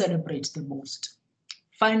I celebrate the most.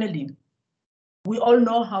 Finally, we all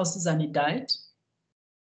know how Sizani died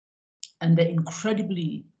and the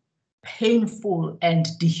incredibly painful and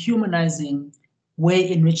dehumanizing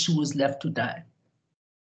way in which she was left to die.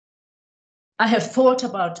 I have thought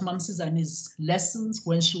about Mam Sizani's lessons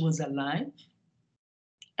when she was alive,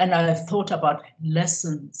 and I have thought about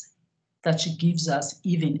lessons that she gives us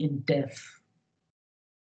even in death.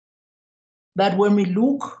 That when we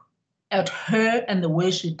look at her and the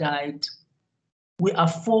way she died, we are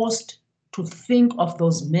forced to think of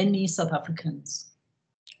those many South Africans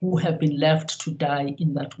who have been left to die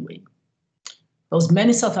in that way. Those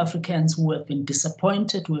many South Africans who have been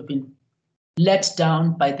disappointed, who have been let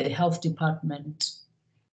down by the health department,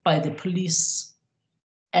 by the police.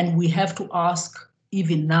 And we have to ask,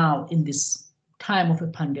 even now in this time of a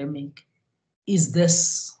pandemic, is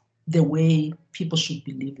this the way people should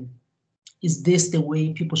be living? Is this the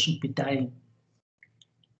way people should be dying?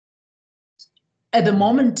 At the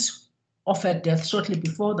moment of her death, shortly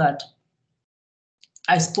before that,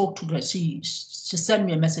 I spoke to her. She sent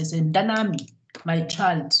me a message saying, "Danami, my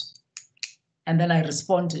child." And then I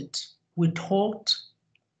responded. We talked.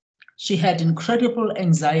 She had incredible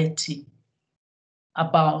anxiety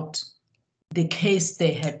about the case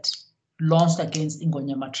they had launched against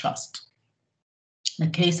Ingonyama Trust, the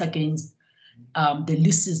case against the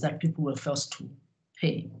leases that people were forced to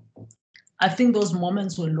pay. I think those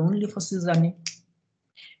moments were lonely for Sizani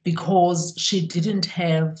because she didn't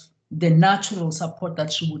have the natural support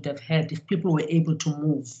that she would have had if people were able to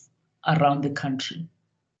move around the country.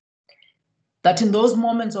 That in those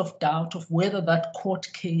moments of doubt of whether that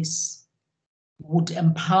court case would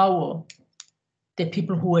empower the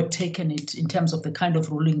people who had taken it in terms of the kind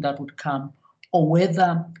of ruling that would come, or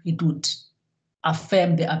whether it would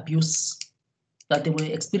affirm the abuse that they were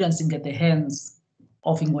experiencing at the hands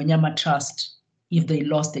of Ingonyama Trust if they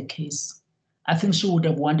lost the case. I think she would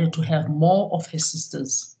have wanted to have more of her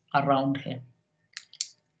sisters around her.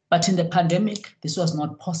 But in the pandemic, this was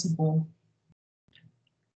not possible.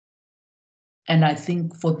 And I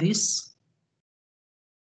think for this,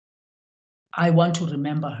 I want to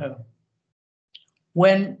remember her.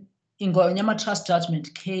 When Ingonyama Trust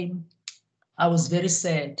judgment came, I was very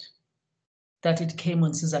sad that it came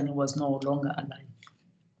when Sizani was no longer alive.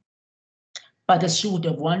 But as she would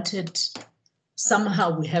have wanted,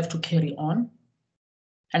 somehow we have to carry on.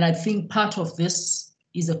 And I think part of this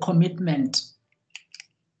is a commitment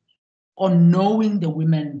on knowing the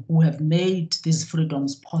women who have made these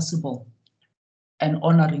freedoms possible and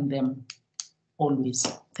honoring them always.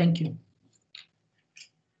 Thank you.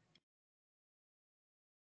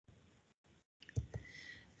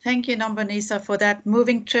 Thank you, Nombonisa, for that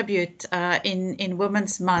moving tribute in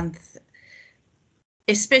Women's Month,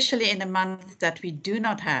 especially in a month that we do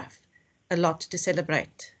not have a lot to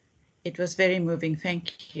celebrate. It was very moving.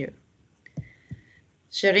 Thank you.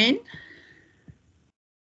 Shireen?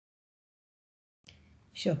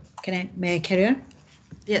 Sure. May I carry on?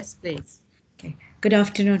 Yes, please. Okay. Good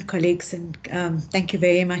afternoon, colleagues, and thank you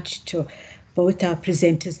very much to both our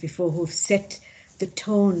presenters before who've set the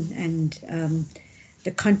tone and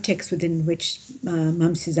the context within which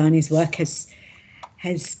Mam Sizani's work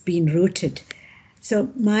has been rooted.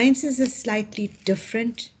 So mine is a slightly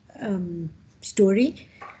different story,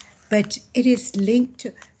 but it is linked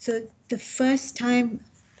to, so the first time,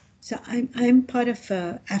 so I'm part of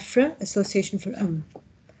AFRA, Association for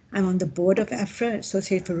I'm on the board of AFRA,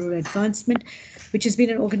 Associate for Rural Advancement, which has been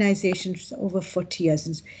an organization for over 40 years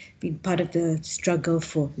and has been part of the struggle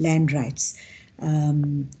for land rights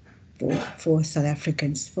for South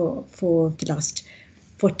Africans for the last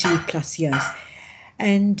 40 plus years.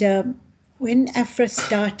 And when AFRA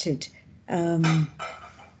started, in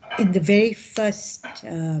the very first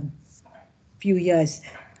few years,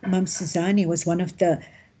 Mam Sizani was one of the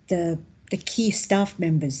key staff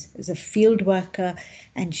members as a field worker,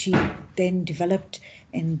 and she then developed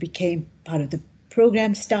and became part of the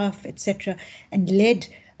program staff, etc., and led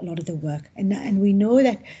a lot of the work. And we know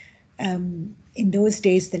that in those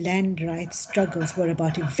days, the land rights struggles were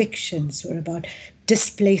about evictions, were about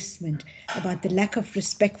displacement, about the lack of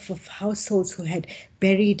respect for households who had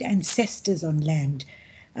buried ancestors on land.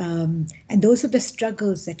 And those are the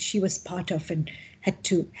struggles that she was part of and had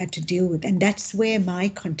to deal with. And that's where my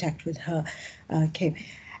contact with her came.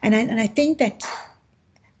 And I think that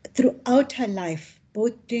throughout her life,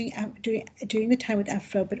 both during the time with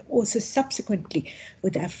AFRA, but also subsequently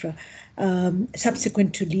with AFRA,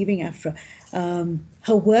 subsequent to leaving AFRA,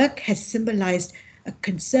 her work has symbolized a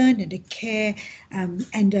concern and a care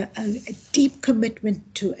and a deep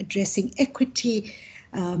commitment to addressing equity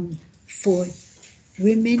for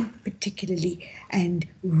women particularly, and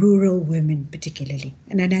rural women particularly.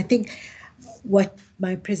 And then I think what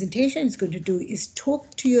my presentation is going to do is talk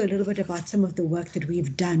to you a little bit about some of the work that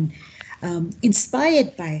we've done,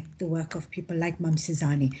 inspired by the work of people like Mam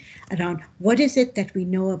Sizani, around what is it that we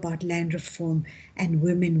know about land reform and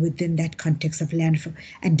women within that context of land reform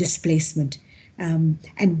and displacement,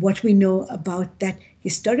 and what we know about that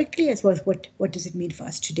historically, as well as what does it mean for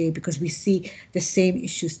us today, because we see the same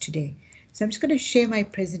issues today. So I'm just going to share my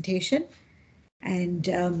presentation, and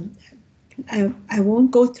I won't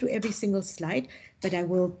go through every single slide, but I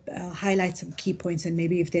will highlight some key points, and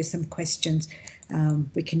maybe if there's some questions,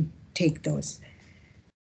 we can take those.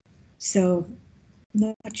 So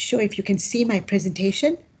I'm not sure if you can see my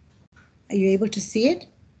presentation. Are you able to see it?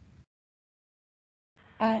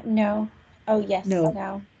 No. Oh, yes.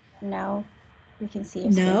 No. Now we can see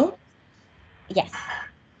your No? Yes.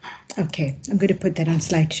 Okay, I'm going to put that on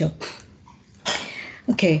slideshow.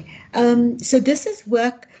 Okay, so this is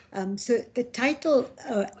work. So the title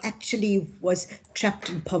actually was Trapped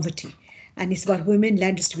in Poverty, and it's about women,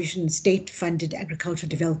 land distribution, and state-funded agricultural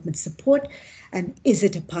development support, and is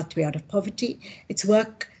it a pathway out of poverty? It's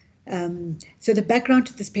work. So the background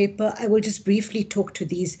to this paper, I will just briefly talk to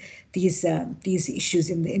these issues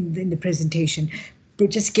in the presentation. We'll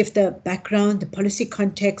just give the background, the policy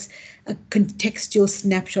context, a contextual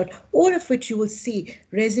snapshot, all of which you will see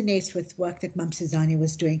resonates with work that Mam Sizani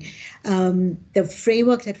was doing. The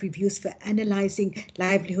framework that we've used for analyzing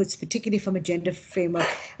livelihoods, particularly from a gender framework.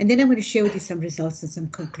 And then I'm going to share with you some results and some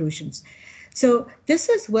conclusions. So this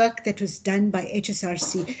was work that was done by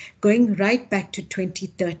HSRC going right back to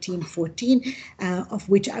 2013-14, of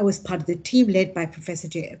which I was part of the team led by Professor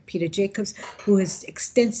Peter Jacobs, who has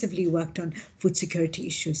extensively worked on food security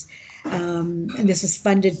issues. And this was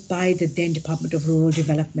funded by the then Department of Rural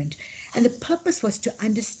Development. And the purpose was to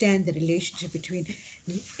understand the relationship between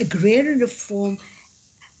agrarian reform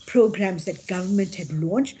programs that government had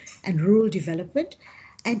launched and rural development,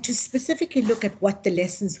 and to specifically look at what the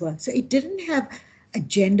lessons were. So it didn't have a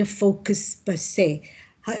gender focus per se.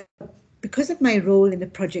 Because of my role in the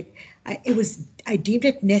project, I deemed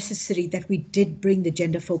it necessary that we did bring the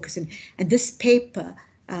gender focus in, and this paper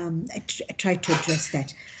I tried to address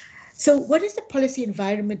that. So what is the policy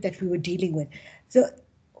environment that we were dealing with? So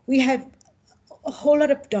we have a whole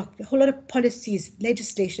lot of policies,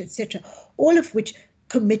 legislation, etc., all of which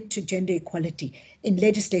commit to gender equality in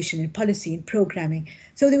legislation and policy and programming.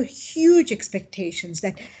 So there were huge expectations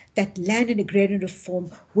that land and agrarian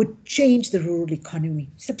reform would change the rural economy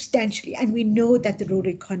substantially. And we know that the rural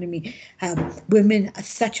economy, women are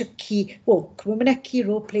such a key, well, women are key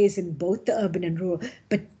role players in both the urban and rural,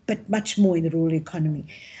 but much more in the rural economy.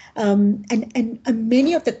 And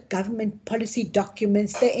many of the government policy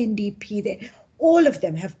documents, the NDP, all of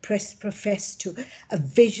them have professed to a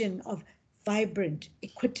vision of vibrant,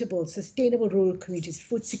 equitable, sustainable rural communities,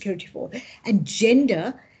 food security for all. And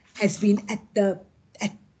gender has been at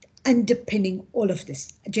underpinning all of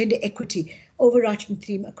this. Gender equity, overarching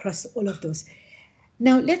theme across all of those.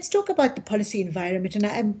 Now let's talk about the policy environment, and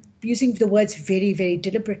I'm using the words very, very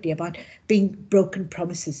deliberately about being broken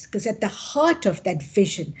promises, because at the heart of that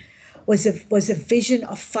vision was a vision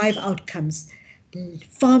of 5 outcomes: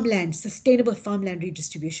 farmland, sustainable farmland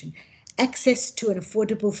redistribution, access to an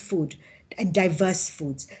affordable food and diverse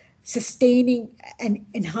foods, sustaining and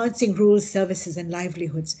enhancing rural services and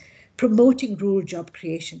livelihoods, promoting rural job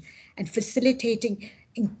creation, and facilitating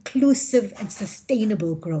inclusive and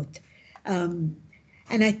sustainable growth. And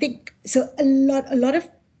I think so a lot of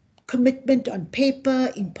commitment on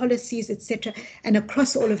paper, in policies, etc., and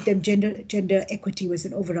across all of them, gender equity was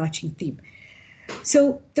an overarching theme.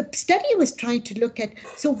 So the study was trying to look at,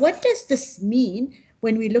 so what does this mean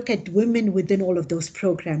when we look at women within all of those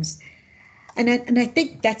programs? And I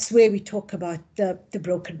think that's where we talk about the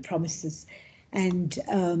broken promises and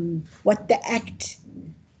what the Act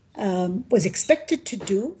was expected to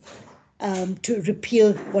do to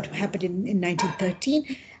repeal what happened in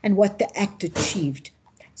 1913 and what the Act achieved.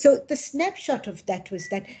 So the snapshot of that was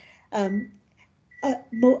that a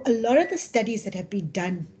lot of the studies that have been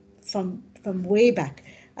done from way back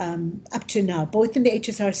up to now, both in the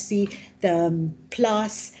HSRC, the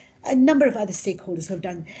PLAS, a number of other stakeholders have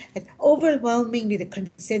done, and overwhelmingly the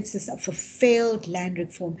consensus of a failed land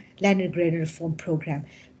and agrarian reform program,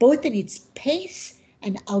 both in its pace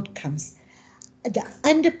and outcomes. The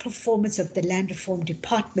underperformance of the land reform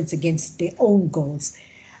departments against their own goals,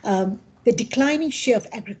 the declining share of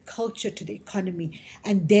agriculture to the economy,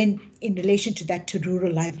 and then in relation to that to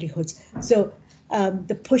rural livelihoods. So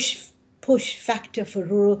the push factor for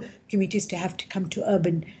rural communities to have to come to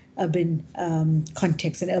urban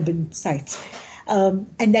contexts and urban sites.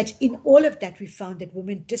 And that in all of that, we found that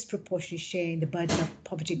women disproportionately share in the burden of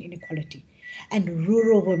poverty and inequality, and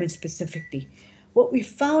rural women specifically. What we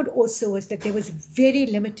found also was that there was very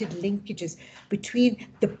limited linkages between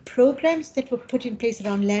the programs that were put in place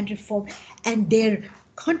around land reform and their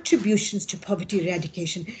contributions to poverty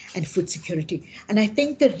eradication and food security. And I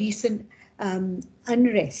think the recent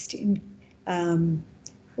unrest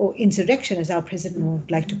or insurrection, as our president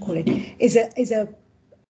would like to call it, is a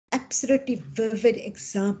absolutely vivid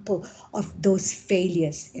example of those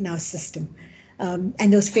failures in our system.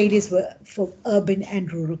 And those failures were for urban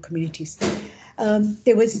and rural communities.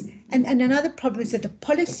 There was, and another problem is that the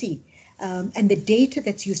policy and the data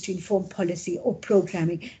that's used to inform policy or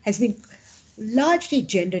programming has been largely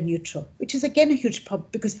gender neutral, which is again a huge problem,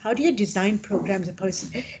 because how do you design programs and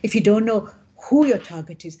policies if you don't know who your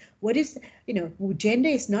target is? What is, gender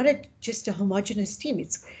is not just a homogenous team.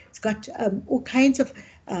 It's got all kinds of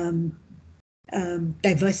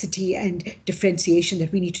diversity and differentiation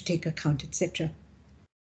that we need to take account, etc.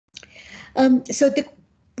 So the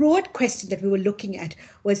broad question that we were looking at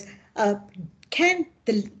was, could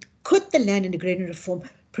the land and agrarian reform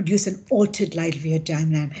produce an altered livelihood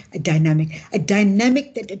dynamic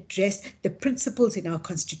that addressed the principles in our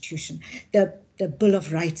constitution, the Bill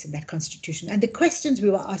of Rights in that constitution? And the questions we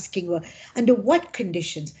were asking were, under what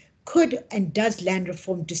conditions could and does land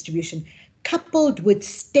reform distribution, coupled with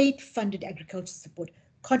state-funded agricultural support,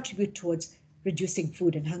 contribute towards reducing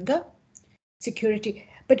food and hunger security?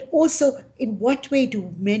 But also, in what way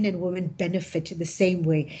do men and women benefit in the same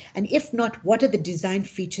way? And if not, what are the design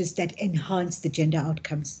features that enhance the gender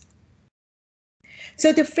outcomes?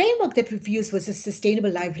 So the framework that we've used was a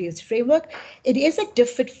sustainable livelihoods framework. It is a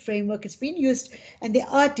different framework. It's been used, and there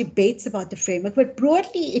are debates about the framework, but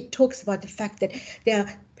broadly it talks about the fact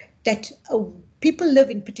that people live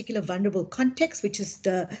in particular vulnerable contexts, which is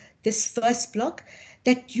this first block,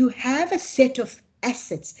 that you have a set of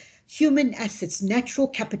assets, human assets, natural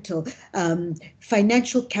capital,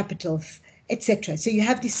 financial capital, etc. So you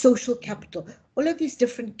have the social capital, all of these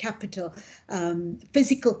different capital,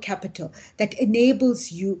 physical capital that enables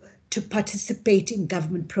you to participate in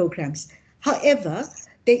government programs. However,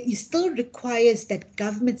 it still requires that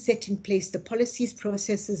government set in place the policies,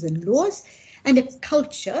 processes, and laws, and a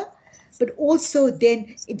culture, but also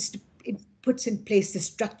then it puts in place the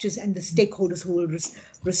structures and the stakeholders who will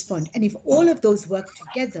respond. And if all of those work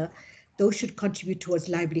together, those should contribute towards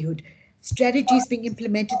livelihood strategies being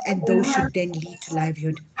implemented, and those should then lead to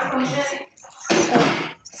livelihood outcomes.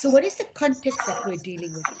 So what is the context that we're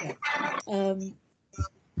dealing with here?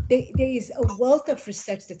 There is a wealth of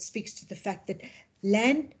research that speaks to the fact that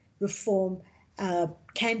land reform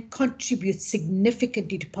can contribute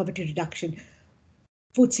significantly to poverty reduction,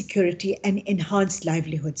 food security, and enhanced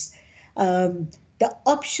livelihoods. The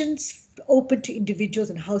options open to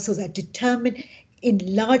individuals and households are determined in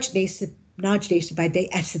large measure by their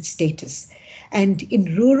asset status. And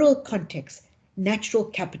in rural contexts, natural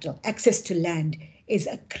capital, access to land, is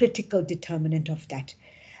a critical determinant of that.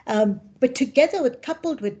 But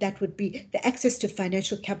coupled with that would be the access to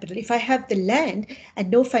financial capital. If I have the land and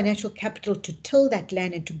no financial capital to till that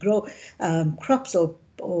land and to grow crops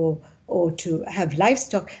or to have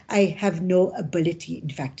livestock, I have no ability, in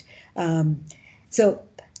fact. And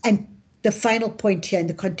the final point here in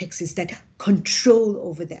the context is that control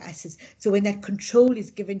over the assets. So when that control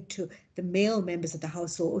is given to the male members of the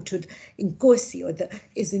household, or to the Inkosi or the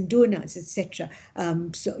Izindunas, etc.,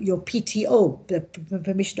 so your PTO, the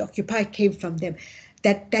permission to occupy, came from them,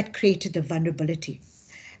 that created the vulnerability.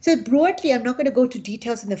 So broadly, I'm not going to go to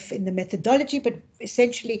details in the methodology, but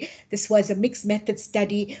essentially this was a mixed method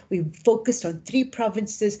study. We focused on 3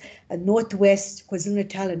 provinces, Northwest,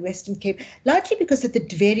 KwaZulu-Natal and Western Cape, largely because of the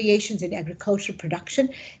variations in agricultural production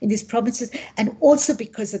in these provinces, and also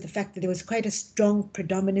because of the fact that there was quite a strong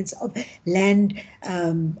predominance of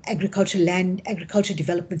agriculture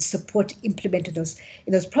development support implemented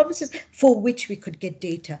in those provinces, for which we could get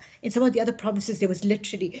data. In some of the other provinces, there was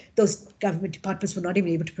literally, those government departments were not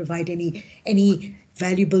even able to provide any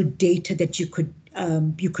valuable data that you could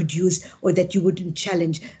use, or that you wouldn't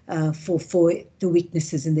challenge for the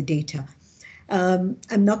weaknesses in the data. I'm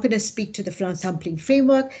not going to speak to the sampling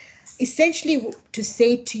framework. Essentially, to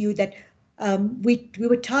say to you that we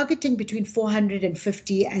were targeting between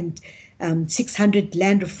 450 and 600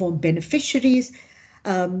 land reform beneficiaries.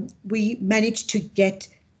 We managed to get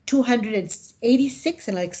 286,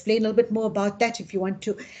 and I'll explain a little bit more about that if you want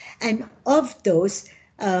to. And of those,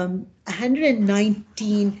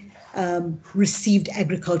 119 received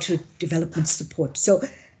agricultural development support. So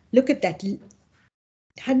look at that,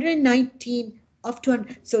 119 of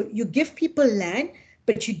 200. So you give people land,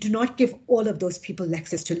 but you do not give all of those people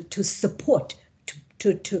access to support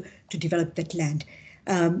to develop that land.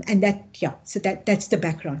 And that, yeah, so that's the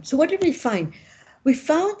background. So what did we find? We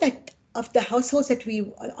found that of the households that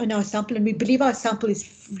we on our sample, and we believe our sample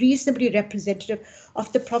is reasonably representative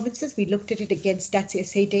of the provinces. We looked at it against Stats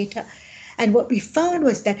SA data, and what we found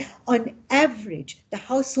was that on average, the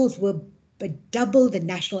households were double the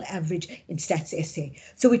national average in Stats SA.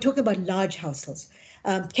 So we're talking about large households.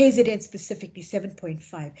 KZN specifically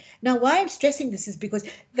 7.5. Now, why I'm stressing this is because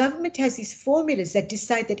government has these formulas that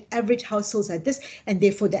decide that average households are this, and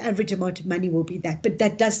therefore the average amount of money will be that. But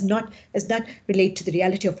that does not relate to the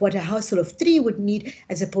reality of what a household of 3 would need,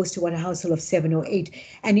 as opposed to what a household of 7 or 8.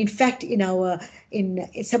 And in fact, in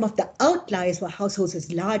some of the outliers were households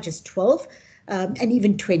as large as 12 and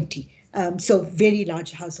even 20. So very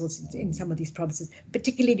large households in some of these provinces,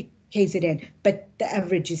 particularly KZN, but the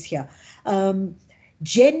average is here.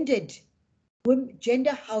 Gender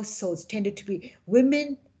households tended to be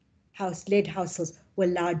led households were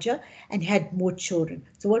larger and had more children.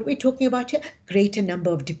 So what we're talking about here, greater number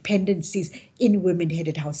of dependencies in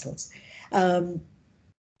women-headed households.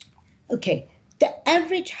 Okay, the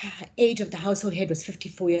average age of the household head was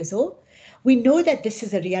 54 years old. We know that this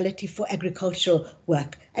is a reality for agricultural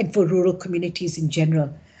work and for rural communities in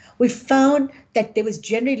general. We found that there was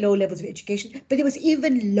generally low levels of education, but there was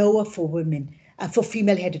even lower for women, for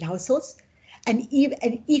female-headed households, and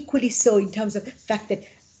equally so in terms of the fact that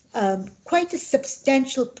quite a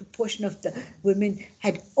substantial proportion of the women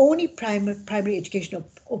had only primary education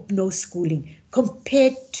or no schooling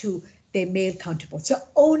compared to their male counterparts. So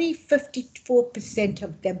only 54%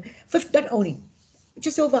 of them,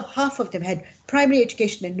 just over half of them had primary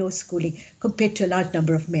education and no schooling compared to a large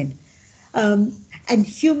number of men. And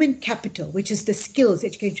human capital, which is the skills,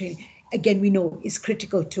 education training, again, we know is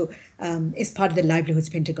critical to, is part of the livelihoods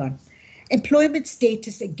pentagon. Employment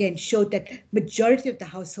status, again, showed that majority of the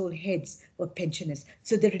household heads were pensioners.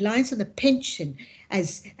 So the reliance on the pension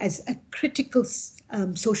as a critical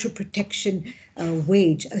social protection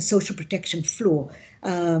wage, a social protection floor,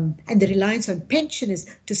 and the reliance on pensioners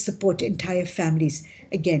to support entire families,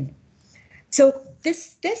 again. So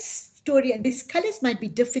this story, and these colors might be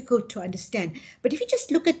difficult to understand, but if you just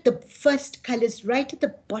look at the first colors right at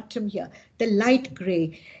the bottom here, the light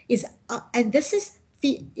gray is, and this is,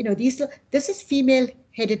 this is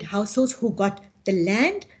female-headed households who got the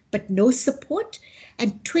land but no support,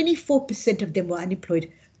 and 24% of them were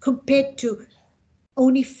unemployed compared to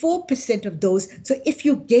only 4% of those. So if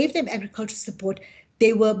you gave them agricultural support,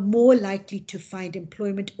 they were more likely to find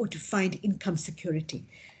employment or to find income security.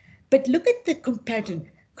 But look at the comparison.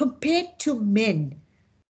 Compared to men,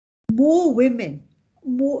 more women,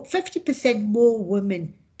 50% more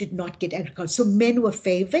women did not get agriculture. So men were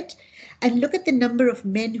favored. And look at the number of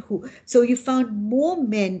men who, so you found more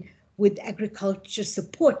men with agriculture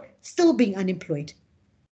support still being unemployed.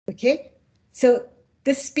 Okay, so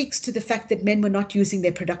this speaks to the fact that men were not using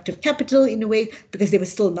their productive capital in a way because they were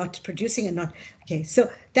still not producing and not, okay, so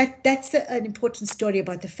that's an important story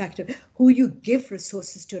about the fact of who you give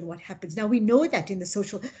resources to and what happens. Now we know that in the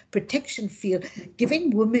social protection field, giving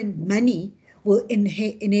women money will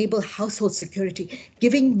enable household security.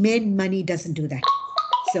 Giving men money doesn't do that.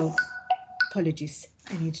 So apologies,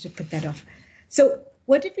 I needed to put that off. So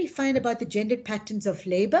what did we find about the gendered patterns of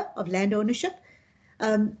labor, of land ownership?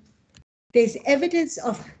 There's evidence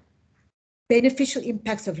of beneficial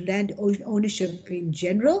impacts of land ownership in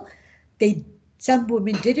general. Some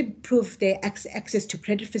women did improve their access to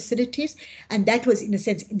credit facilities, and that was, in a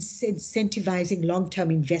sense, incentivizing long-term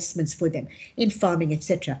investments for them in farming,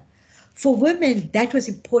 etc. For women, that was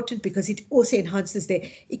important because it also enhances their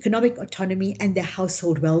economic autonomy and their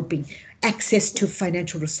household well-being, access to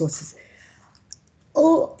financial resources.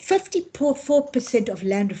 54% of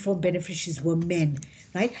land reform beneficiaries were men,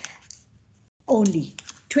 right? Only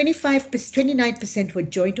 29% were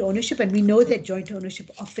joint ownership, and we know that joint ownership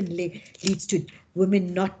often leads to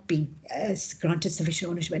women not being granted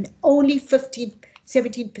sufficient ownership, and only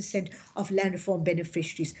 17% of land reform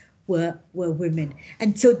beneficiaries were women.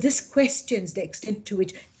 And so this questions the extent to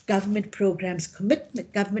which government programming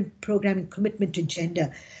commitment to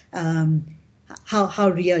gender, how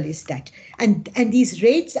real is that? And these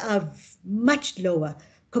rates are much lower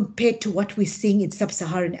compared to what we're seeing in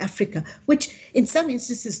sub-Saharan Africa, which in some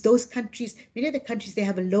instances, those countries, many of the countries, they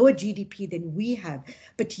have a lower GDP than we have,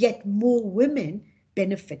 but yet more women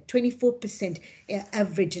benefit, 24%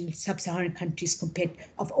 average in sub-Saharan countries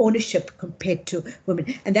of ownership compared to women.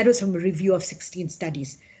 And that was from a review of 16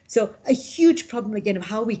 studies. So a huge problem, again, of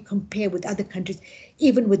how we compare with other countries,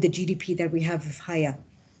 even with the GDP that we have higher.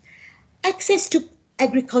 Access to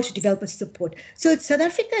agriculture development support. So South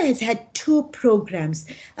Africa has had 2 programs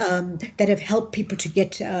that have helped people to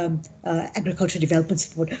get agriculture development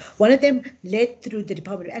support. One of them led through the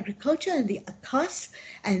Department of Agriculture and the ACAS,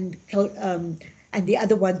 and the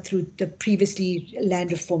other one through the previously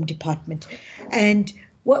Land Reform Department. And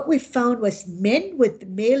what we found was male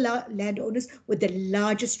landowners were the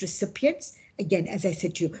largest recipients, again, as I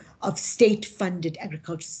said to you, of state-funded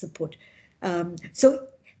agriculture support. So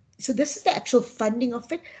this is the actual funding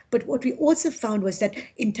of it. But what we also found was that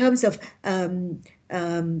in terms of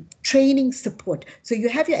training support, so you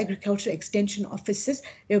have your agricultural extension officers,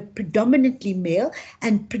 they're predominantly male,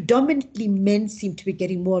 and predominantly men seem to be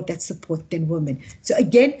getting more of that support than women. So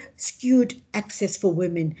again, skewed access for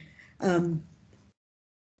women. The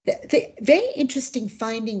very interesting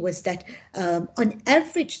finding was that on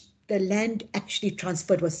average, the land actually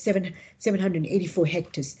transferred was 784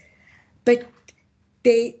 hectares. But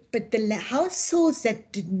the households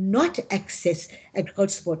that did not access agricultural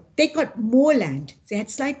support, they got more land. They had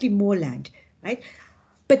slightly more land, right?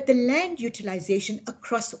 But the land utilization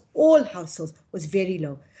across all households was very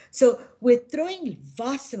low. So we're throwing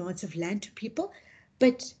vast amounts of land to people,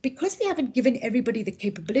 but because we haven't given everybody the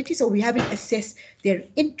capabilities, or we haven't assessed their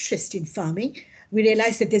interest in farming, we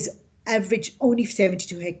realize that there's average only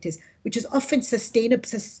 72 hectares, which is often sustainable,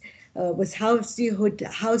 was household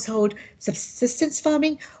subsistence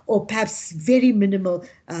farming, or perhaps very minimal,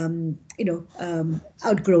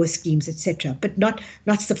 outgrower schemes, etc., but not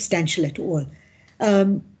substantial at all.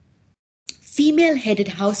 Female-headed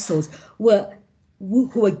households who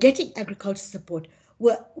were getting agricultural support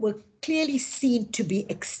were clearly seen to be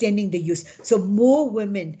extending the use. So more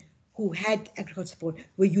women who had agricultural support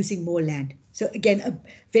were using more land. So again, a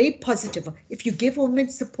very positive. If you give women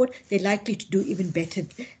support, they're likely to do even better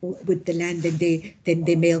with the land than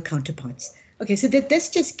their male counterparts. Okay, so this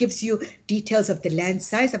just gives you details of the land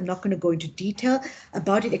size. I'm not going to go into detail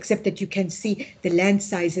about it, except that you can see the land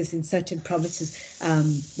sizes in certain provinces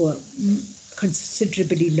were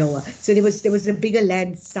considerably lower. So there was a bigger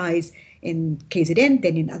land size in KZN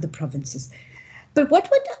than in other provinces. But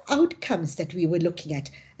what were the outcomes that we were looking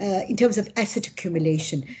at in terms of asset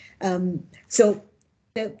accumulation? So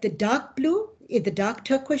the dark blue, the dark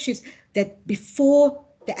turquoise is that before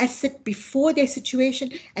the asset, before their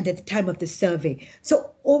situation and at the time of the survey.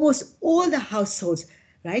 So almost all the households,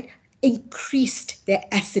 right, increased their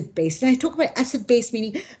asset base. And I talk about asset base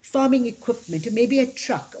meaning farming equipment, or maybe a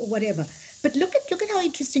truck or whatever. But look at how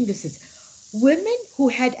interesting this is. Women who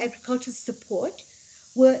had agricultural support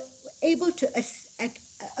were able to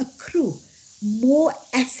accrue more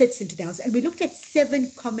assets into the house. And we looked at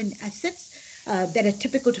 7 common assets that are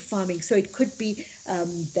typical to farming. So it could be a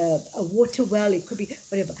water well, it could be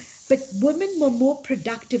whatever. But women were more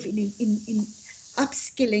productive in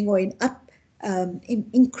upskilling or in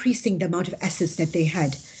increasing the amount of assets that they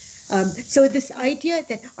had. So this idea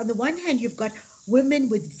that on the one hand, you've got women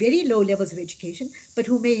with very low levels of education, but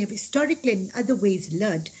who may have historically in other ways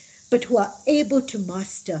learned, but who are able to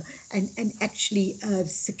master and actually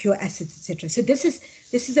secure assets, etc. So this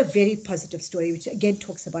is a very positive story, which again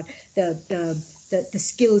talks about the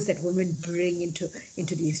skills that women bring into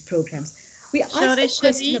these programs. We asked a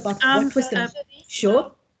question about what was the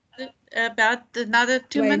about another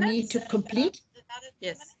 2 minutes. Do I need to complete?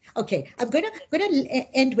 Yes. Okay, I'm gonna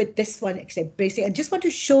end with this one, except basically, I just want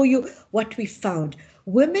to show you what we found.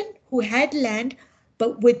 Women who had land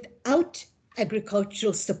but without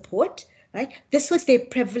agricultural support, right? This was their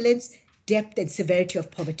prevalence, depth, and severity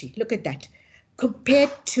of poverty. Look at that.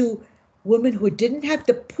 Compared to women who didn't have,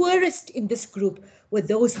 the poorest in this group were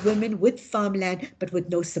those women with farmland but with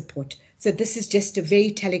no support. So this is just a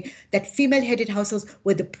very telling that female-headed households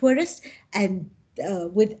were the poorest, and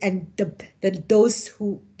those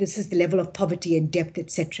who, this is the level of poverty and depth,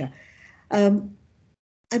 etc. I'm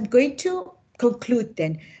going to conclude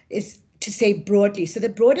then is to say broadly. So the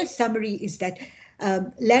broader summary is that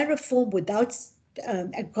land reform without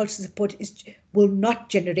agricultural support will not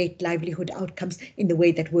generate livelihood outcomes in the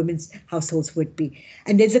way that women's households would be.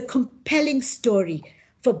 And there's a compelling story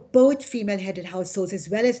for both female-headed households as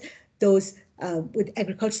well as those with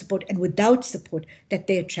agricultural support and without support, that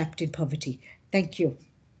they are trapped in poverty. Thank you.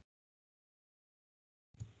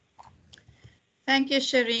 Thank you,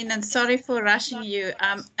 Shireen, and sorry for rushing you.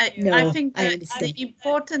 No, I think I the understand.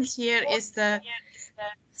 importance here is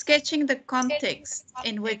sketching the context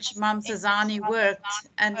in which Mam Sizani worked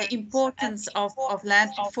and the importance of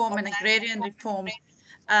land reform and agrarian reform.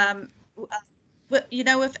 You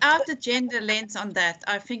know, without the gender lens on that,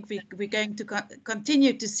 I think we're going to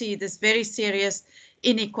continue to see this very serious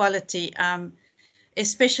inequality,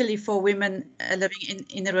 especially for women living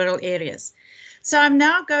in the rural areas. So I'm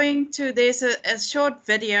now going to, there's a short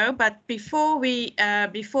video, but before we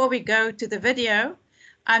go to the video,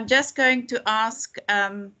 I'm just going to ask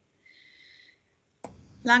Sizani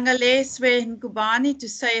Ngubane to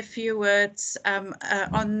say a few words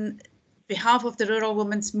on behalf of the Rural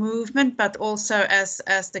Women's Movement, but also as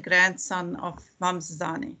the grandson of Mam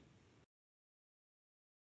Sizani.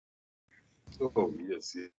 Oh,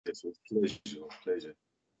 yes, with pleasure.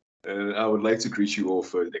 I would like to greet you all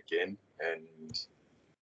first again and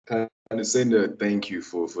kind of send a thank you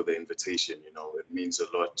for the invitation. You know, it means a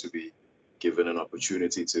lot to be given an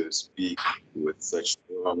opportunity to speak with such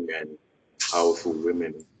strong and powerful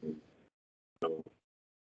women. You know,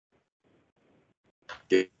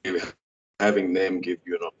 having them give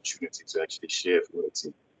you an opportunity to actually share words.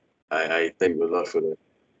 I thank you a lot for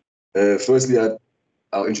that. Firstly,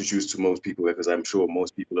 I'll introduce to most people because I'm sure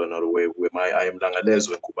most people are not aware. I am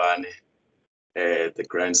Sizani Ngubane, the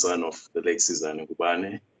grandson of the late Sizani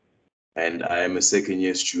Ngubane, and I am a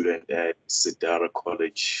second-year student at Sidara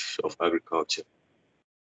College of Agriculture.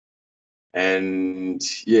 And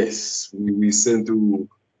yes, we sent through,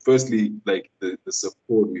 firstly, like the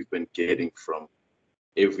support we've been getting from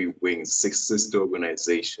every wing, 6 sister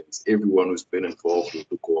organizations, everyone who's been involved with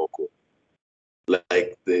the Goko.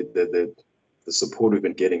 Like the support we've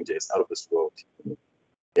been getting just out of this world.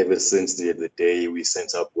 Ever since the day we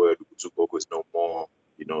sent up word Goko is no more,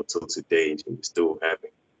 you know, till today, we're still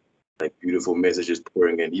having like beautiful messages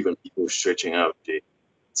pouring in, even people stretching out to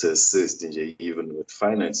assist, even with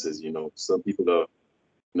finances. You know, some people are,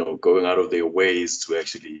 you know, going out of their ways to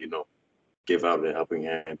actually, you know, give out a helping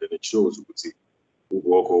hand, and it shows.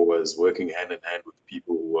 Ugoko was working hand in hand with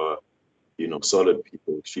people who are, you know, solid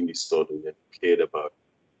people, extremely solid, and cared about,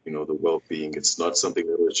 you know, the well-being. It's not something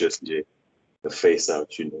that was just a face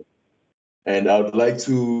out, you know. And I would like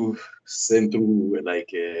to send through,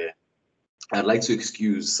 like, I'd like to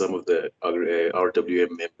excuse some of the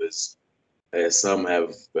RWM members. Some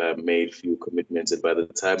have made few commitments, and by the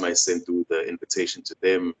time I sent through the invitation to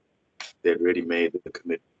them, they'd already made the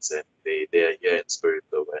commitments, and they are here in spirit,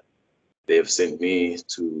 though. And they have sent me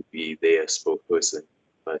to be their spokesperson,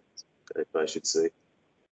 but if I should say,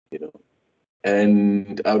 you know.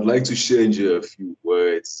 And I would like to share a few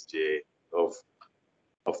words, Jay, of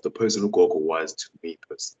the person who Gogo was to me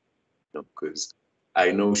personally, you know, because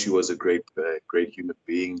I know she was a great human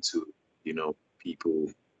being to, you know, people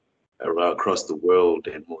around across the world,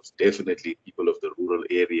 and most definitely people of the rural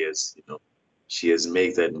areas. You know, she has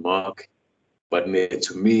made that mark. But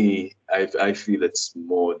to me, I feel it's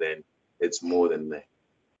more than that.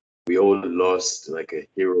 We all lost like a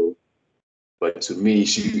hero, but to me,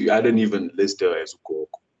 I didn't even list her as Gogo.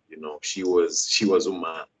 You know, she was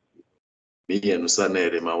Uma. Me and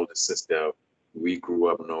Usanere, my older sister, we grew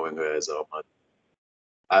up knowing her as our mother.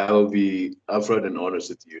 I'll be upfront and honest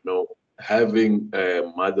with you. You know, having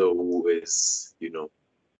a mother who is, you know,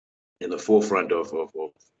 in the forefront of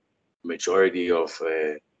majority of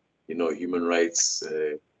you know, human rights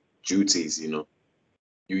duties, you know,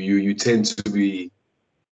 you tend to be,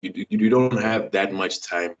 you don't have that much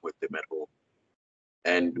time with them at all.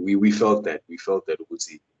 And we felt that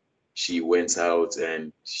Uzi, she went out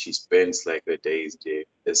and she spends like her days there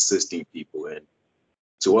assisting people. And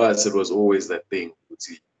to us, it was always that thing,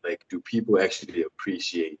 Uzi, like, do people actually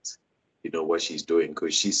appreciate, you know, what she's doing?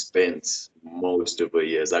 Because she spent most of her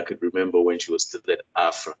years. I could remember when she was still at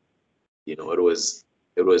Afra. You know, it was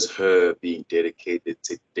her being dedicated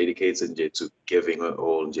to giving her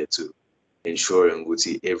all, to ensuring with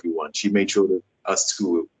everyone. She made sure that us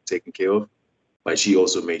two were taken care of, but she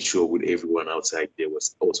also made sure with everyone outside there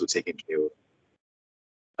was also taken care of.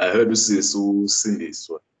 I heard Cindy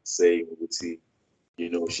saying, you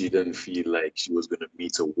know, she didn't feel like she was going to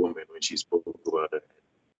meet a woman when she spoke about it.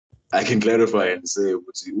 I can clarify and say,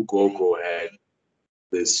 Ugogo had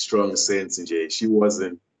this strong sense in Jay. She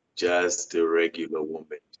wasn't just a regular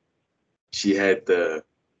woman. She had the,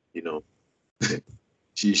 you know,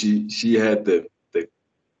 she had the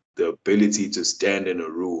ability to stand in a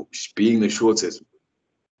room, being the shortest,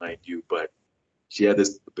 mind you, but she had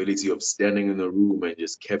this ability of standing in the room and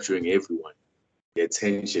just capturing everyone, the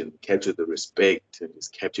attention, capture the respect, and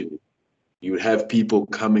just capturing it. You would have people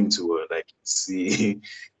coming to her, like you see,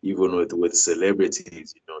 even with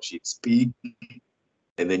celebrities, you know, she'd speak,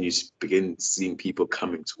 and then you begin seeing people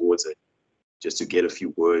coming towards her just to get a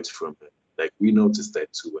few words from her. Like, we noticed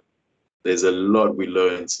that too. There's a lot we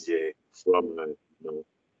learned, from her, you know,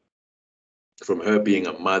 from her being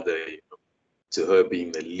a mother, you know, to her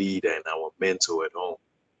being the leader and our mentor at home.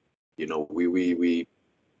 You know, we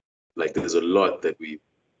like, there's a lot that we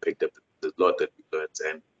picked up, there's a lot that we learned,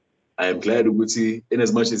 and I am glad Uguti, in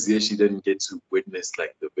as much as yes, she didn't get to witness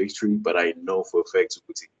like the victory, but I know for a fact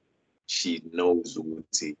Uguti, she knows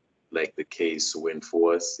Uguti, like the case went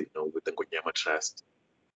for us, you know, with the Ngonyama Trust,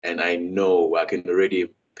 and I know I can already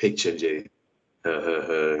picture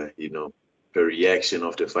her, you know, her reaction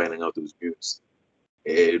after finding out those news.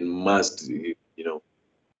 It must, you know,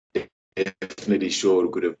 definitely sure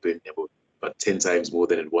it could have been about 10 times more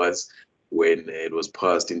than it was when it was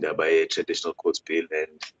passed in Dabaye traditional court bill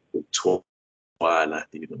and Twala,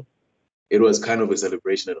 you know. It was kind of a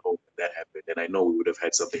celebration at home when that happened. And I know we would have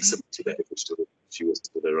had something similar to that if she was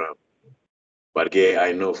still around. But yeah,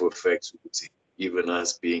 I know for a fact, even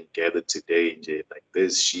us being gathered today, like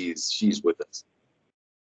this, she's with us.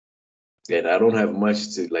 And I don't have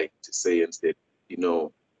much to say instead. You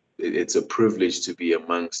know, it's a privilege to be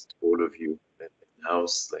amongst all of you in the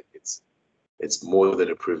house. Like, it's more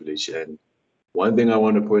than a privilege. And one thing I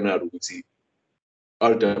want to point out, Uguti,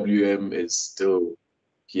 RWM is still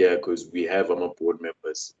here because we have our board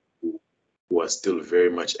members who are still very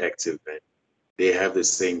much active, and they have the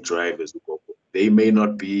same drive as Ugogo. They may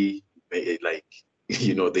not be like,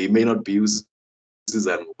 you know, they may not be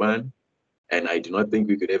Sizani Ngubane, and I do not think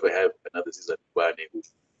we could ever have another Sizani Ngubane who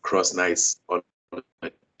cross nights on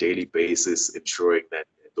a daily basis, ensuring that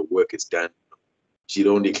the work is done. She'd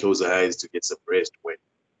only close her eyes to get some rest when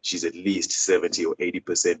she's at least 70 or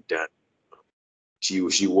 80% done.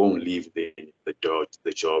 She won't leave the job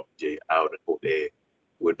out and go there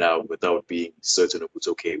without being certain of it's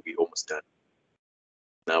okay, we almost done.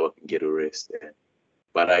 Now I can get a rest.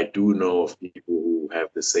 But I do know of people who have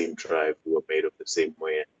the same drive, who are made of the same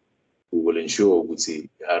way, who will ensure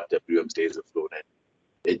RWM stays afloat, and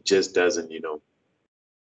it just doesn't, you know,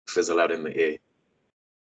 fizzle out in the air.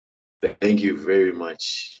 Thank you very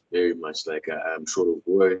much, very much. Like, I'm short of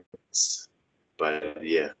words, but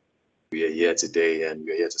yeah, we are here today, and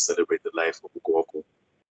we are here to celebrate the life of Ugogo.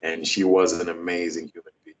 And she was an amazing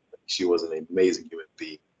human being. She was an amazing human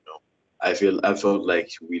being. You know, I felt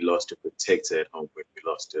like we lost a protector at home when we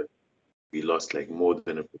lost her. We lost like more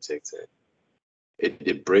than a protector.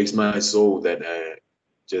 It breaks my soul that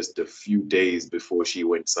just a few days before she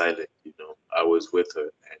went silent, you know, I was with her,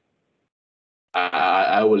 and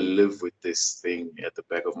I will live with this thing at the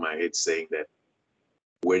back of my head, saying that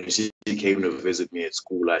when she came to visit me at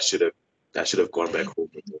school, I should have gone back home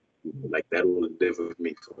with her. You know, like, that will live with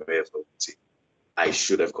me forever. I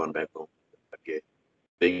should have gone back home. Okay,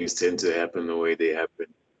 things tend to happen the way they happen.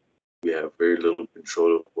 We have very little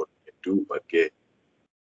control of what we can do, but yeah,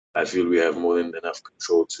 I feel we have more than enough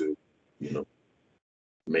control to, you know,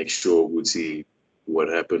 make sure what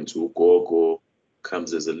happened to Ugogo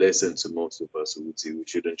comes as a lesson to most of us. We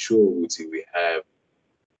should ensure we have,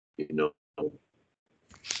 you know,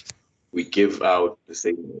 we give out the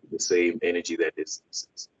same energy that is,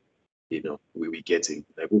 you know, we getting.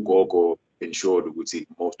 Like, Ugogo ensured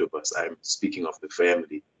most of us, I'm speaking of the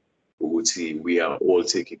family, we are all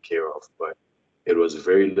taken care of, but it was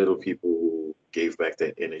very little people who gave back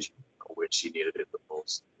that energy when she needed it the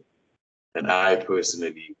most. And I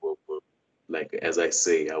personally will, like, as I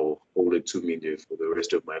say, I will hold it to me for the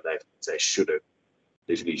rest of my life. I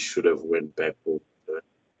literally should have went back home.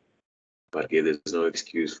 But yeah, there's no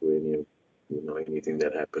excuse for anything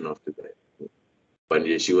that happened after that. But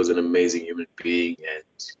yeah, she was an amazing human being, and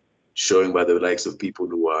showing by the likes of people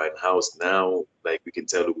who are in house now, like we can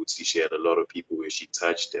tell Uguti, she had a lot of people where she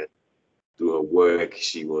touched, and through her work,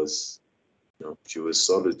 she was, you know, she was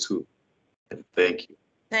solid too. And thank you.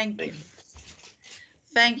 Thank you.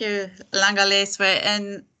 Thank you,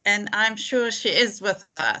 Langaleswe, and I'm sure she is with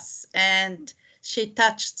us, and she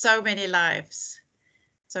touched so many lives.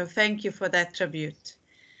 So thank you for that tribute.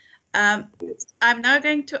 I'm now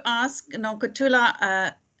going to ask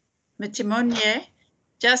Nonkutula Mtimonye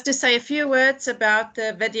just to say a few words about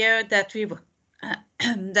the video that we're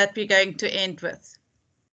going to end with.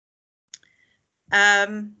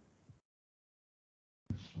 Hello,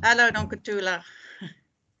 Nonkutula.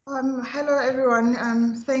 Hello, everyone.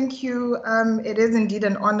 Thank you. It is indeed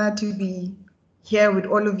an honor to be here with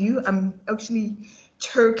all of you. I'm actually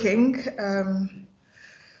choking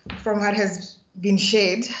from what has been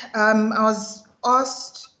shared. I was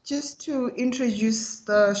asked just to introduce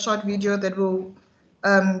the short video that we'll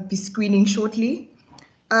be screening shortly.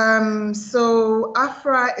 So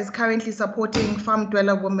AFRA is currently supporting farm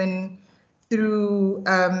dweller women through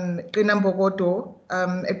Bogoto,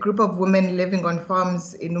 a group of women living on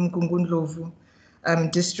farms in Umgungundlovu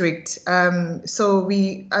district. So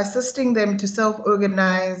we are assisting them to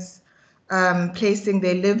self-organize, placing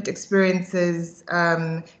their lived experiences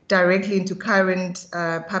directly into current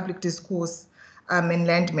public discourse in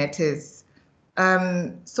land matters.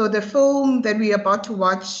 So the film that we're about to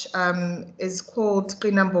watch is called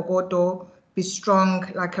Bogoto, Be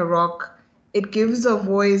Strong Like a Rock. It gives a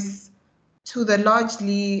voice to the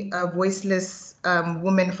largely voiceless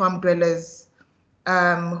women farm dwellers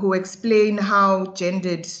who explain how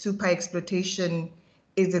gendered super exploitation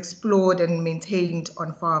is explored and maintained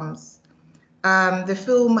on farms. The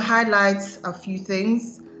film highlights a few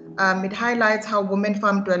things. It highlights how women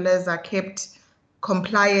farm dwellers are kept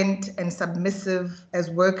compliant and submissive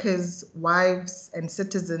as workers, wives, and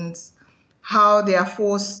citizens, how they are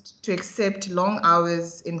forced to accept long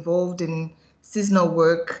hours involved in seasonal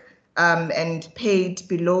work and paid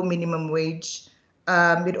below minimum wage.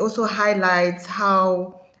 It also highlights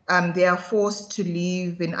how they are forced to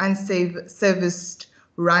live in unserviced,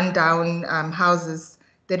 rundown houses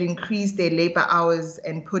that increase their labor hours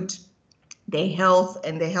and put their health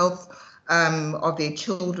and the health of their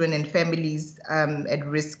children and families at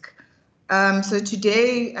risk. So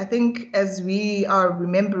today, I think as we are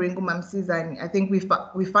remembering Sizani, I think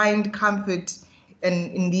we find comfort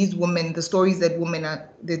in these women, the stories that women are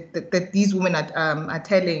that these women are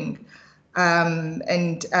telling, and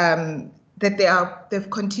that they've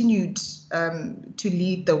continued to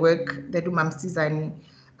lead the work that Sizani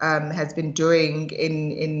has been doing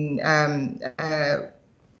in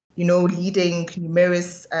leading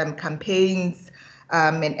numerous campaigns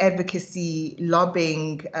and advocacy,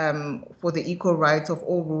 lobbying for the equal rights of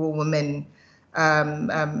all rural women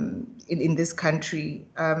in this country.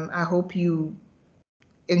 I hope you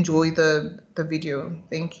enjoy the video.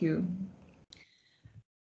 Thank you.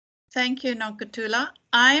 Thank you, Nonkutula.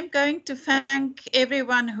 I'm going to thank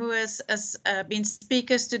everyone who has been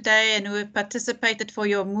speakers today and who have participated for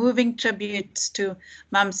your moving tributes to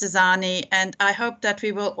Mam Sizani, and I hope that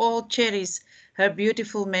we will all cherish her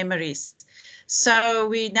beautiful memories. So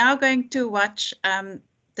we're now going to watch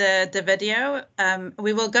the video.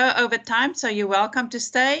 We will go over time, so you're welcome to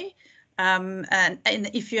stay. And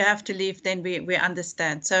if you have to leave, then we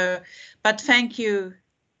understand. So, but thank you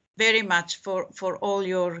very much for all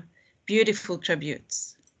your beautiful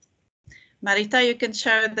tributes. Marita, you can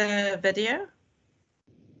show the video.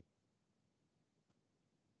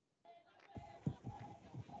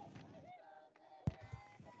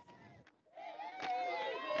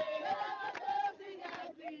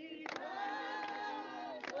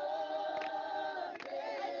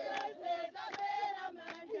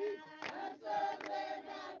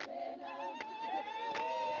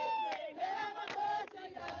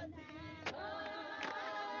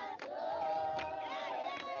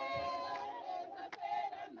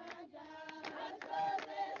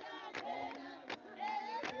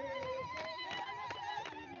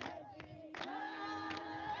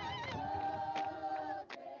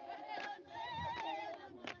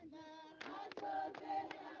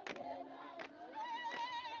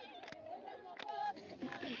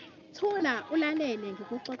 Thula ulalele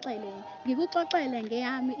ngikuxoxele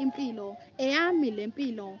ngeyami impilo eyami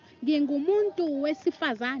lempilo ngingumuntu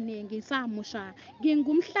wesifazane ngisamusha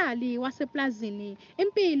ngingumhlali waseplazini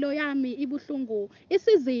impilo yami ibuhlungu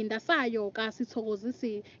isizinda sayo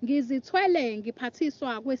kasithokozisi ngizithwele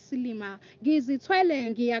ngiphathiswa kwesilima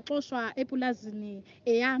ngizithwele ngiyaxoshwa epulazini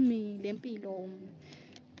eyami lempilo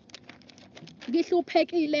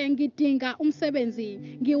ngihluphekile ngidinga umsebenzi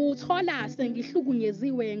ngiwuthola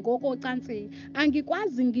sengihlukunyeziwe ngokocansi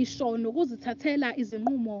angikwazi ngisho nokuzithathela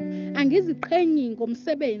izinqumo angiziqhenyi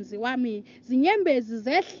ngomsebenzi wami zinyembezi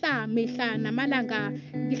zehla mihla namalanga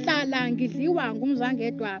ngihlala ngidliwa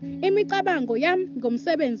ngumzwangedwa imicabango yami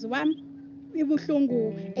ngomsebenzi wami ibuhlungu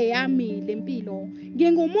eyami lempilo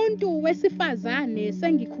ngingumuntu wesifazane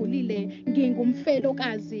sengikhulile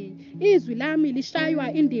ngingumfelokazi izwi lami lishaywa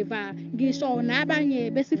indiva ngisho nabanye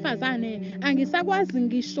besifazane angisakwazi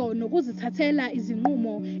ngisho nokuzithathela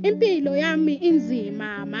izinqumo impilo yami inzima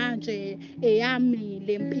manje eyami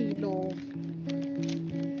lempilo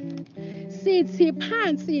sithi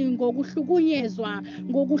phansi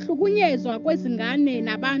ngokuhlukunyezwa kwezingane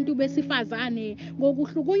nabantu besifazane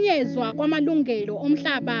ngokuhlukunyezwa kwamalungelo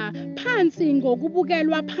omhlaba phansi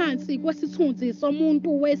ngokubukelwa phansi kwesithunzi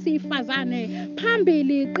somuntu wesifazane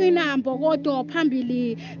phambili qina mbokodo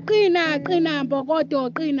phambili qina mbokodo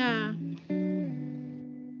qina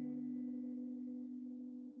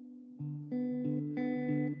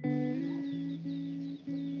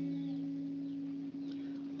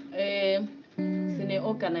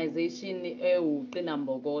Organization uqina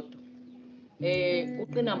mbokodo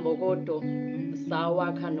uqina mbokodo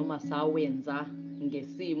sawakha noma sawenza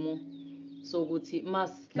ngesimo sokuthi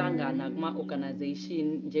masihlangana kuma organization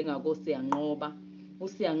njengako Siyanqoba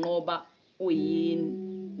uSiyanqoba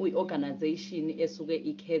uyi-organization esuke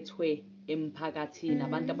ikhethwe emphakathini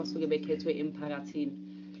abantu abasuke bekhethwe emphakathini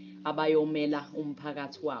abayomela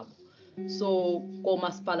umphakathi wabo so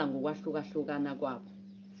komasipala ngokwahlukahlukana kwabo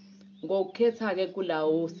ngokukhetha-ke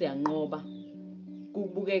kulawo Siyanqoba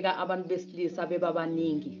kubukeka abantu besilisa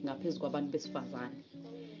bebabaningi ngaphezu kwabantu besifazane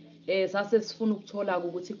sase sifuna ukuthola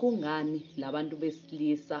ukuthi kungani labantu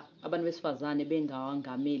besilisa abantu besifazane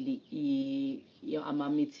bengawangameli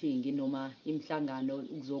ama-meeting noma imihlangano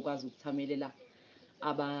ukuzokwazi ukuthamelela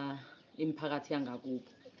imiphakathi yangakubo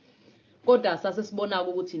kodwa sase sibona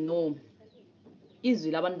ukuthi no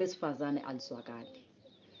izwi labantu besifazane alizwakali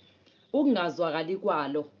ukungazwakali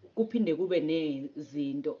kwalo kuphinde kube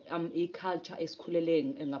nezinto i-culture esikhulele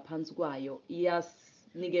ngaphansi kwayo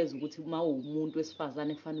iyasinikeza ukuthi uma uwumuntu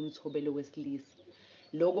wesifazane kufanele uthobele wesilisa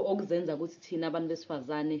lokho okuzenza ukuthi thina abantu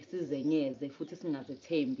besifazane sizenyeze futhi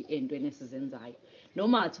singazethembi entweni esizenzayo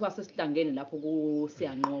noma thiwa sesihlangene lapho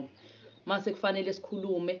kuSiyanqoba mase kufanele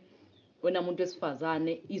sikhulume wena muntu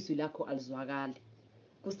wesifazane izwi lakho alizwakali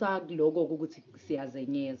kusakuloko ukuthi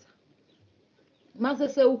siyazenyeza mase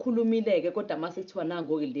sewukhulumile-ke kodwa mase kuthiwa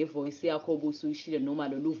nango-ke le voice yakho obusuyishile noma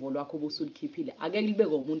lolu vo lwakho obusulikhiphile ake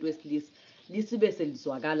libeke umuntu wesilisa lisibe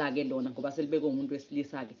selizwakala-ke lona ngoba selibeke umuntu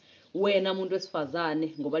wesilisa-ke wena muntu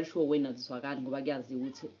wesifazane ngoba lisho wena lizwakali ngoba kuyaziwa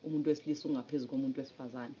ukuthi umuntu wesilisa ungaphezu komuntu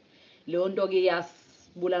wesifazane leyo nto-ke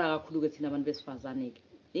iyasibulala kakhulu-ke thina abantu besifazane-ke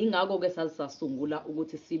ingakho-ke sasungula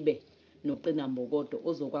ukuthi sibe noqina mbokodo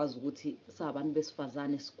ozokwazi ukuthi sabantu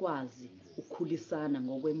besifazane sikwazi ukukhulisana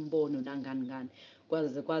ngokwembono nangani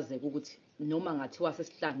kwazeke ukuthi noma ngathiwa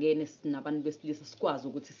sesihlangene sinabantu besilisa sikwazi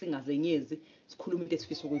ukuthi singazenyezi sikhulume into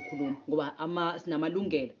esifisa ukuyikhuluma ngoba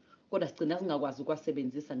sinamalungelo kodwa sigcina singakwazi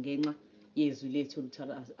ukwasebenzisa ngenxa yezwi lethu ukuthi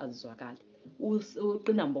azizwakali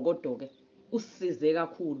uqina mbokodo-ke usisize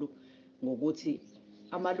kakhulu ngokuthi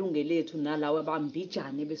amalungelo ethu nalawo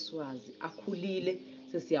abambijane beswazi akhulile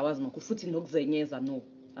sesiyawazi ngakho futhi nokuzenyeza no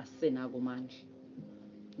asisenako manje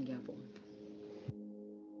ngiyabonga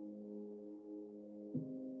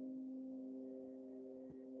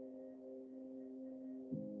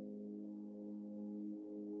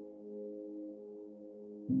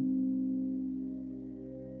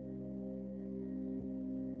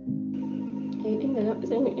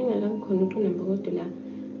engakakhona uqina mbokodo la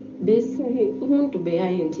bese umuntu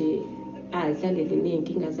beyaye nje adlalele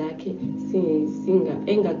ney'nkinga zakhe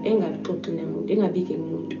engaxoxi namuntu engabike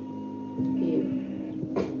umuntu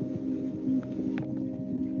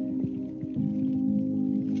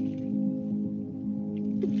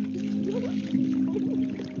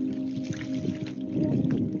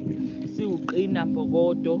siwuqina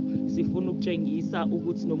mbokodo sifuna ukutshengisa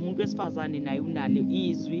ukuthi nomuntu wesifazane naye unalo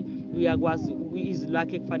izwi uyakwazi izwi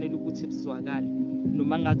lakhe kufanele ukuthi lizwakale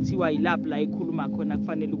noma ngathiwa yilapho la ekhuluma khona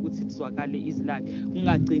kufanele ukuthi lizwakale izwi lakhe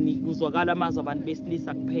kungagcini kuzwakala amazwi abantu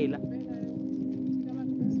besilisa kuphela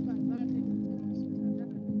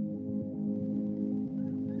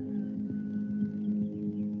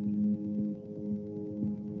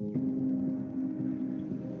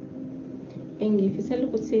engifisela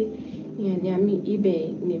ukuthi ingane yami ibe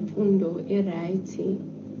nemfundo e-right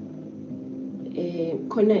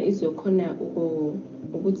khona izokhona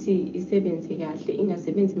ukuthi isebenze kahle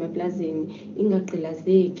ingasebenzi emaplazini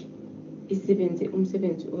ingagqilazeki isebenze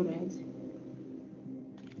umsebenzi o-right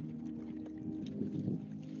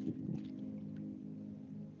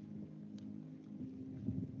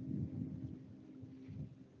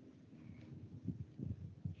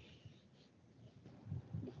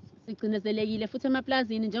sicindezelekile futhi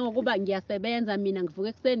emaplazini njengokuba ngiyasebenza mina ngivuka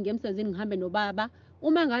ekuseni ngiye emsebenzini ngihambe nobaba.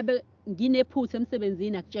 Uma ngabe nginephutha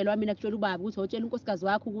emsebenzini akutshelwa mina kutshelwa ubaba ukuthi awutshela unkosikazi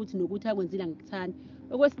wakho ukuthi nokuthi akwenzile angikuthandi.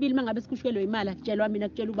 Okwesibili uma ngabe sikhushukelwe imali akutshelwa mina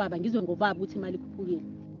kutshelwa ubaba ngizwe ngobaba ukuthi imali ikhuphukile.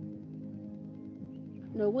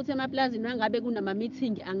 Nokuthi emaplazini mangabe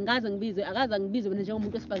kunama-meeting akaze ngibize mina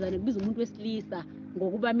njengomuntu wesifazane ngibize umuntu wesilisa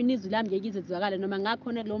ngokuba mina izwi lami ngeke ize kuzwakale noma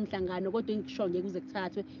ngakhona kulowo mhlangano kodwa engisho ngeke kuze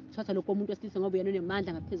kuthathwe lokho umuntu wesilisa ngoba uyena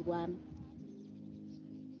onemandla ngaphezu kwami.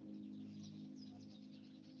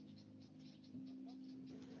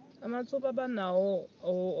 Amathuba abanawo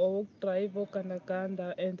awokudrayiva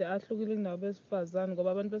ogandaganda and ahlukile kunabo besifazane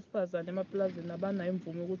ngoba abantu besifazane emaplazini abanayo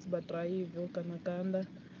imvume ukuthi badrayive ogandaganda.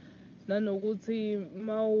 Nanokuthi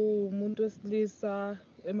uma umuntu wesilisa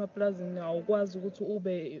emaplazini awukwazi ukuthi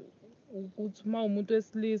uma umuntu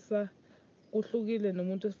wesilisa kuhlukile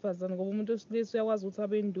nomuntu wesifazane ngoba umuntu wesilisa uyakwazi ukuthi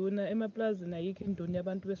abe induna. Emaplazini ayikho induna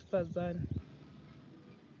yabantu besifazane.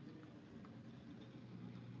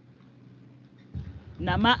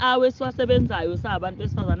 Nama-hour esiwasebenzayo sabantu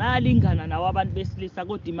besifazane ayalingana nawo abantu besilisa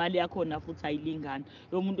kodwa imali yakhona futhi ayilingani.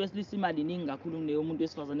 Yomuntu wesilisa imali iningi kakhulu kuneyomuntu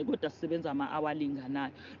wesifazane kodwa sisebenza ama-hour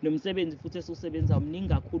alinganayo. Nomsebenzi futhi esiwusebenzayo mningi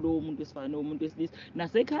kakhulu owomuntu wesifazane nowomuntu wesilisa.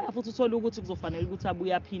 Nasekhaya futhi uthole ukuthi kuzofanele ukuthi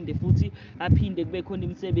abuye aphinde kube khona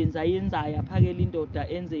imisebenzi ayenzayo aphakele indoda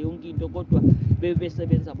enze yonke into kodwa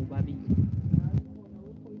besebenza bobabili.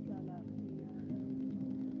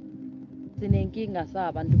 Sinenkinga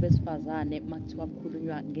sabantu besifazane makuthiwa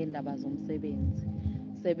kukhulunywa ngendaba zomsebenzi.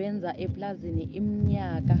 Sebenza eplazini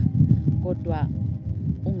iminyaka kodwa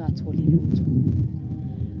ungatholi lutho.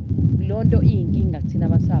 Lonto iyinkinga kuthina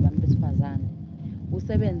abantu besifazane.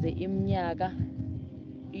 Usebenze iminyaka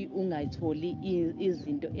ungayitholi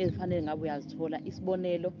izinto ezifanele ngabe uyazithola.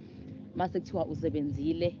 Isibonelo, mase kuthiwa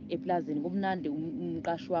usebenzile eplazini kumnandi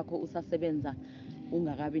umqashi wakho usasebenza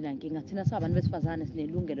ungakabi nankinga. Thina sabantu besifazane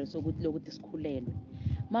sinelungelo lokuthi sikhulelwe.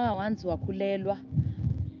 Uma once wakhulelwa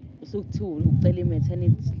usukuthiwa ucela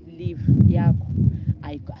i-maternity leave yakho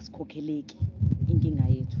asikhokheleki inkinga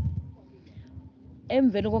yethu.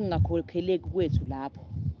 Emveni kokungakhokheleki kwethu lapho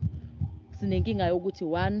sinenkinga yokuthi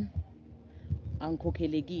 1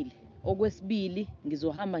 angikhokhelekile. Okwesibili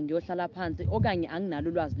ngizohamba ngiyohlala phansi okanye anginalo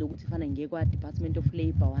ulwazi lokuthi kufanele ngiye kwa-Department of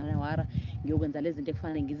Labour wara ngiyokwenza lezi zinto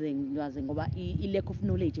ekufanele ngize ngilwazi ngoba i-lack of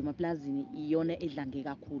knowledge emaplazini iyona edlange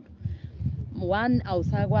kakhulu. 1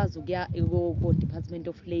 awusakwazi ukuya ko-Department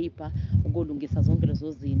of Labour ukolungisa zonke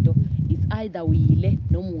lezo zinto. It's either uyile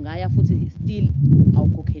noma ungaya futhi still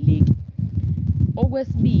awukhokheleki.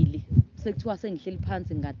 Okwesibili sekuthiwa sengihleli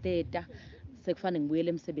phansi ngateta sekufanele ngibuyele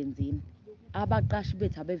emsebenzini. Abaqashi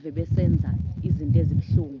bethu abeve besenza izinto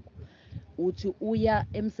ezibuhlungu. Uthi uya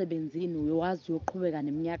emsebenzini uyowazi uyoqhubeka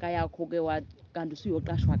neminyaka yakho kanti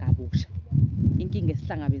usuyoqashwa kabusha. Inkinga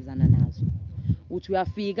esihlangabezana nazo. Uthi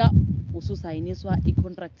uyafika ususayiniswa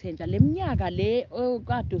i-contract entsha. Le minyaka le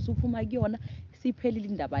okade usuphuma kuyona siphelile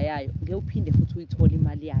indaba yayo. Ngeke uphinde futhi uyithole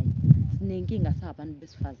imali yayo. Sinenkinga sabantu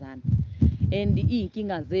besifazane. And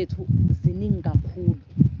iy'nkinga zethu ziningi kakhulu.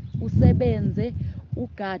 Usebenze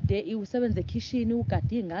ekhishini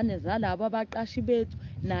ugade iy'ngane zalabo abaqashi bethu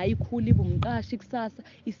naye ikhula ibe umqashi kusasa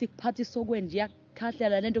isikuphatha isokwenje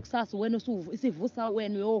iyakhahlela lento kusasa wena isivusa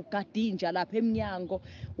wena uyogada inja lapha eminyango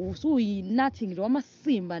usuyi-nothing nje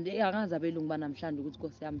wamasimba nje angazi abelungu banamhlanje ukuthi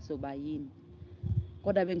Nkosi yami soba yini.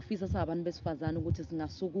 Kodwa bengifisa sabantu besifazane ukuthi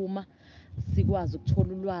singasukuma sikwazi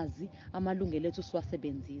ukuthola ulwazi amalungelo ethu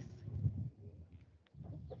siwasebenzise.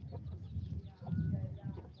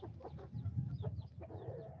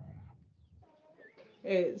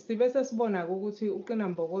 Sibe sesibona-ke ukuthi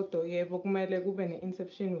uQinambokodo yebo kumele kube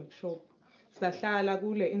ne-inception workshop. Sahlala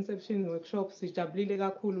kule inception workshop sijabulile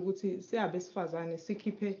kakhulu ukuthi siyabesifazane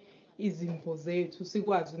sikhiphe izimvo zethu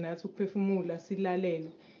sikwazi nathi ukuphefumula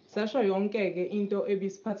silalele. Sasho yonke-ke into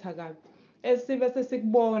ebisiphatha kabi. Sibe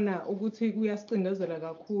sesikubona ukuthi kuyasicindezela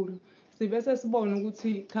kakhulu. Sibe sesibona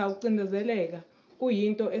ukuthi cha ukucindezeleka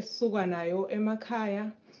kuyinto esisuka nayo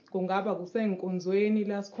emakhaya, kungaba kusenkonzweni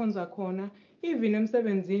la sikhonza khona, even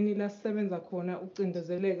emsebenzini la sisebenza khona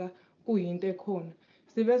ukucindezeleka kuyinto ekhona.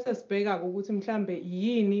 Sibe sesibheka-ke ukuthi mhlambe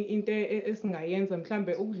yini into esingayenza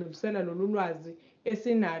mhlambe ukudlulisela lolu lwazi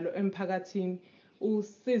esinalo emphakathini.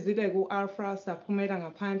 Usizile ku-AFRA saphumela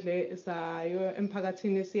ngaphandle sayo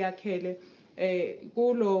emphakathini esiyakhele.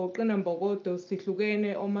 Kulo Qinambokodo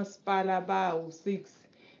sihlukene omasipala bawu-6.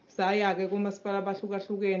 Saya-ke kumasipala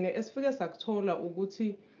abahlukahlukene esifike sakuthola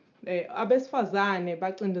ukuthi abesifazane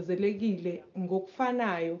bacindezelekile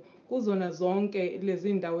ngokufanayo kuzona zonke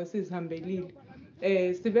lezi ndawo esizihambelile.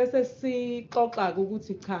 Sibe sesixoxa-ke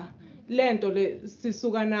ukuthi cha lento le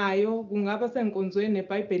sisuka nayo kungaba senkonzweni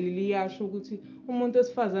neBhayibheli liyasho ukuthi umuntu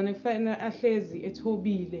wesifazane kufanele ahlezi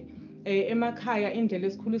ethobile. Emakhaya indlela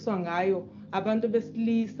esikhuliswa ngayo abantu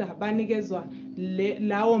besilisa banikezwa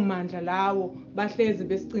lawo mandla lawo bahlezi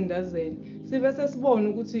besicindazela. Sibe sesibona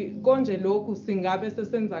ukuthi konje lokhu singabe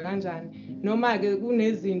sesenza kanjani, noma-ke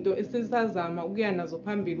kunezinto esisazama ukuya nazo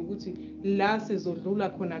phambili ukuthi la sizodlula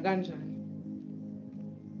khona kanjani.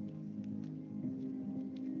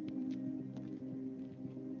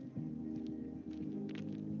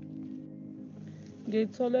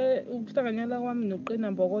 Ngithole ukuhlanganyela kwami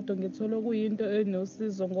noQina Mbokodo, ngithole kuyinto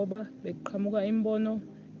enosizo ngoba bekuqhamuka imibono,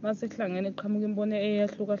 mase kuhlangene kuqhamuka imibono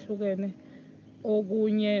eyahlukahlukene.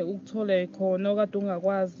 Okunye ukuthola khona okade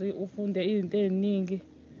ungakwazi ufunde izinto eziningi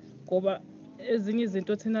ngoba ezinye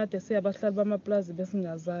izinto thina kade siyabahlali bamaplazi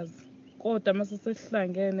besingazazi, kodwa mase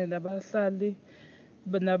sesihlangene nabahlali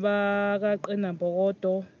nabakaQina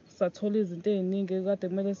Mbokodo sathola izinto eziningi kade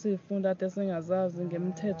kumele sizifunde kade singazazi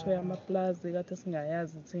ngemithetho yamaplazi kade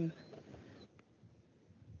singayazi thina.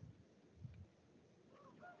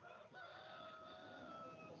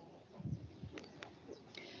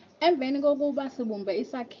 Emveni kokuba sibumbe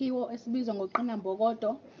isakhiwo esibizwa ngoQina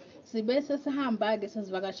Mbokodo, sibe sesihamba-ke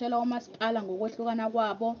sesivakashela omasipala ngokwehlukana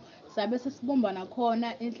kwabo, sabe sesibumbana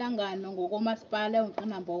khona inhlangano ngokomasipala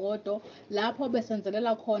yoQina Mbokodo, lapho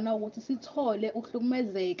besenzelela khona ukuthi sithole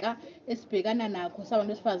ukuhlukumezeka esibhekana nakho sabantu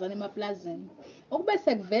besifazane emaplazini. Okube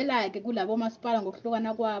sekuvela-ke kulabo masipala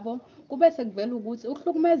ngokuhlukana kwabo, kube sekuvela ukuthi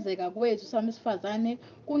ukuhlukumezeka kwethu sabantu besifazane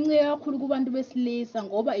kuncike kakhulu kubantu besilisa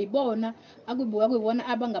ngoba ibona akuyibona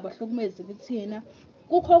abangabahlukumezi kuthina.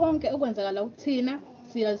 Kukho konke okwenzakala kuthina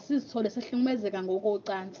sizithole sehlukumezeka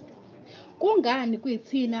ngokocansi. Kungani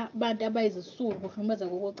kuyithina bantu abayizisulu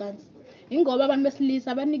kuhlukumezeka ngokocansi? Ingoba abantu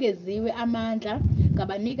besilisa banikeziwe amandla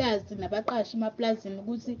ngabanikazi nabaqashi emaplazini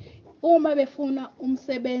ukuthi uma befuna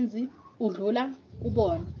umsebenzi udlula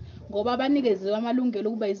kubona, ngoba banikeziwe amalungelo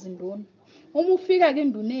okuba izinduna. Uma ufika-ke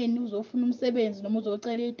enduneni uzofuna umsebenzi noma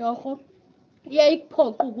uzocela itoho, iyaye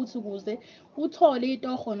ikuphoqe ukuthi ukuze uthole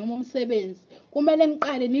itoho noma umsebenzi kumele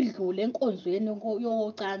niqale nidlule enkonzweni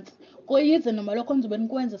yocansi. Koyize noma lokho nizobe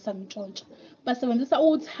nikwenza sangintshontsha. Basebenzisa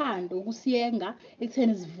uthando ukusiyenga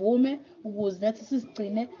ekutheni sivume ukuze nathi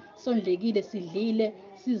sizigcine sondlekile, sidlile,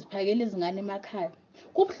 siziphakele izingane emakhaya.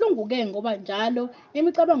 Kubuhlungu-ke ngoba njalo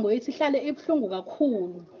imicabango yethu ihlale ibuhlungu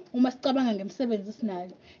kakhulu uma sicabanga ngemisebenzi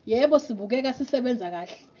esinayo. Yebo, sibukeka sisebenza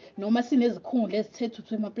kahle noma sinezikhundla ezithe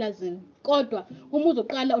thuthu emaplazini, kodwa uma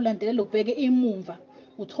uzoqala ulandelela ubheke imumva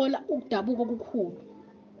uthola ukudabuka okukhulu.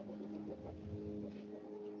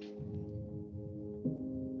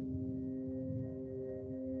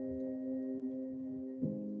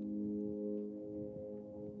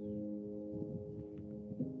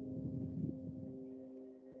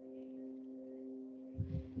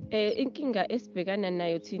 Inkinga esibhekana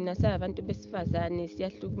nayo thina sabantu besifazane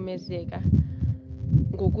siyahlukumezeka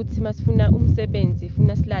ngokuthi masifuna umsebenzi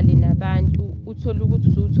funa silale nabantu, uthola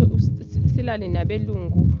ukuthi silale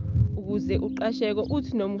nabelungu ukuze uqasheke.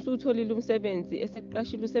 Uthi noma usutholile umsebenzi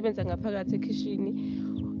esekuqashile usebenza ngaphakathi ekhishini,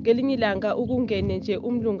 ngelinye ilanga ukungene nje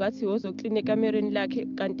umlungu athi wozoklina ekamereni lakhe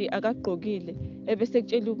kanti akagqokile, ebese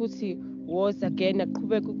kutshela ukuthi woza gena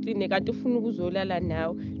qhubeka ukline kanti ufuna ukuzolala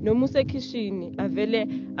nawe. Noma usekhishini avele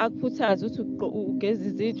akukhuthaze uthi ugeza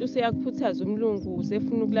izitsha, useyakukhuthaza umlungu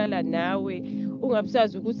usefuna ukulala nawe,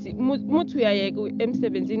 ungabusazi ukuthi muthi uyayeka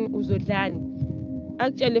emsebenzini uzodlani.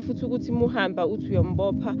 Akutshele futhi ukuthi muhamba uthi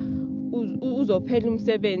uyombopha uzophela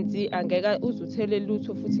umsebenzi, angeke uzuthele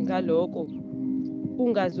lutho futhi ngaloko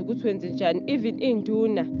ungazi ukuthi wenze njani. Even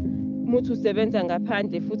induna muthi usebenza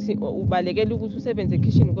ngaphandle futhi ubalekela ukuthi usebenze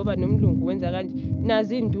ekhishini ngoba nomlungu wenza kanje.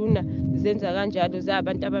 Nazi induna zenza kanjalo,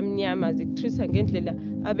 zabantu abamnyama, zikutreat-a ngendlela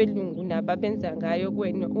abelungu nabo abenza ngayo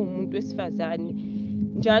kuwena umuntu wesifazane.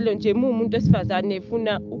 Njalo nje umuntu wesifazane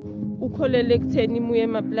funa ukholele ekutheni imuye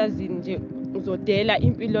emaplazini nje uzodela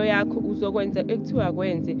impilo yakho, uzokwenza ekuthiwa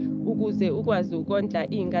kwenze ukuze ukwazi ukondla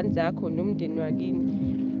iy'ngane zakho nomndeni wakini,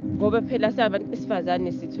 ngoba phela sabantu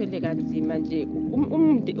besifazane sithwele kanzima nje.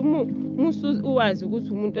 Uwazi ukuthi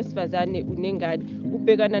umuntu wesifazane unengane,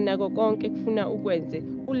 ubhekana nako konke kufuna ukwenze,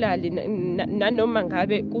 ulale nanoma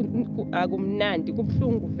ngabe akumnandi,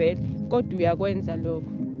 kubuhlungu vele, kodwa uyakwenza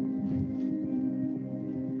lokho.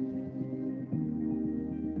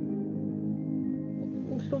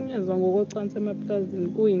 Ukuhlukunyezwa ngokocansi emaplazini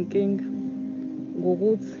kuyinkinga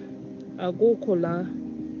ngokuthi akukho la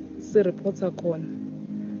sirephotha khona.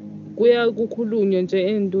 Kukhulunywe nje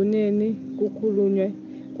enduneni, kukhulunywe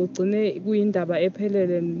kugcine kuyindaba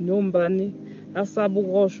ephelele, nombani asaba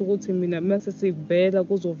ukosho ukuthi mina mase sikuvela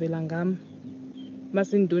kuzovela ngami.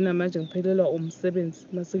 mase induna manje ngiphelelwa umsebenzi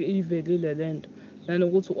mase ivelile lento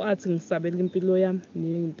nanokuthi wathi ngisabela impilo yami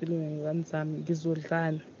nempilo yezingane zami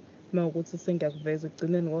ngizodlana mawukuthi sengiyakuveza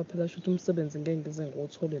egcineni ngoba phela shuthi umsebenzi ngeke ngize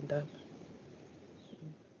ngiwuthole ndaba.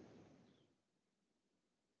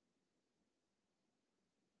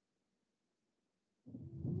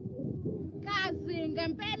 Kazi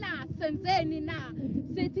ngempela senzeni na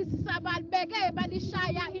sithi sisabalibeke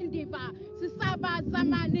balishaya indiva sisaba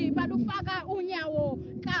zamani balufaka unyawo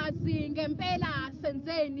kazi ngempela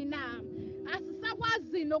senzeni na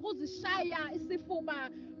asisakwazi nokuzishaya isifuba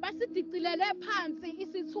basidicilele phansi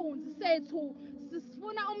isithunzi sethu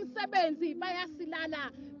sifuna umsebenzi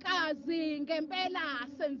bayasilala kazi ngempela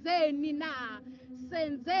senzeni na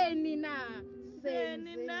senzeni na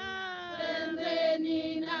senzeni na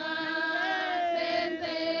senzeni na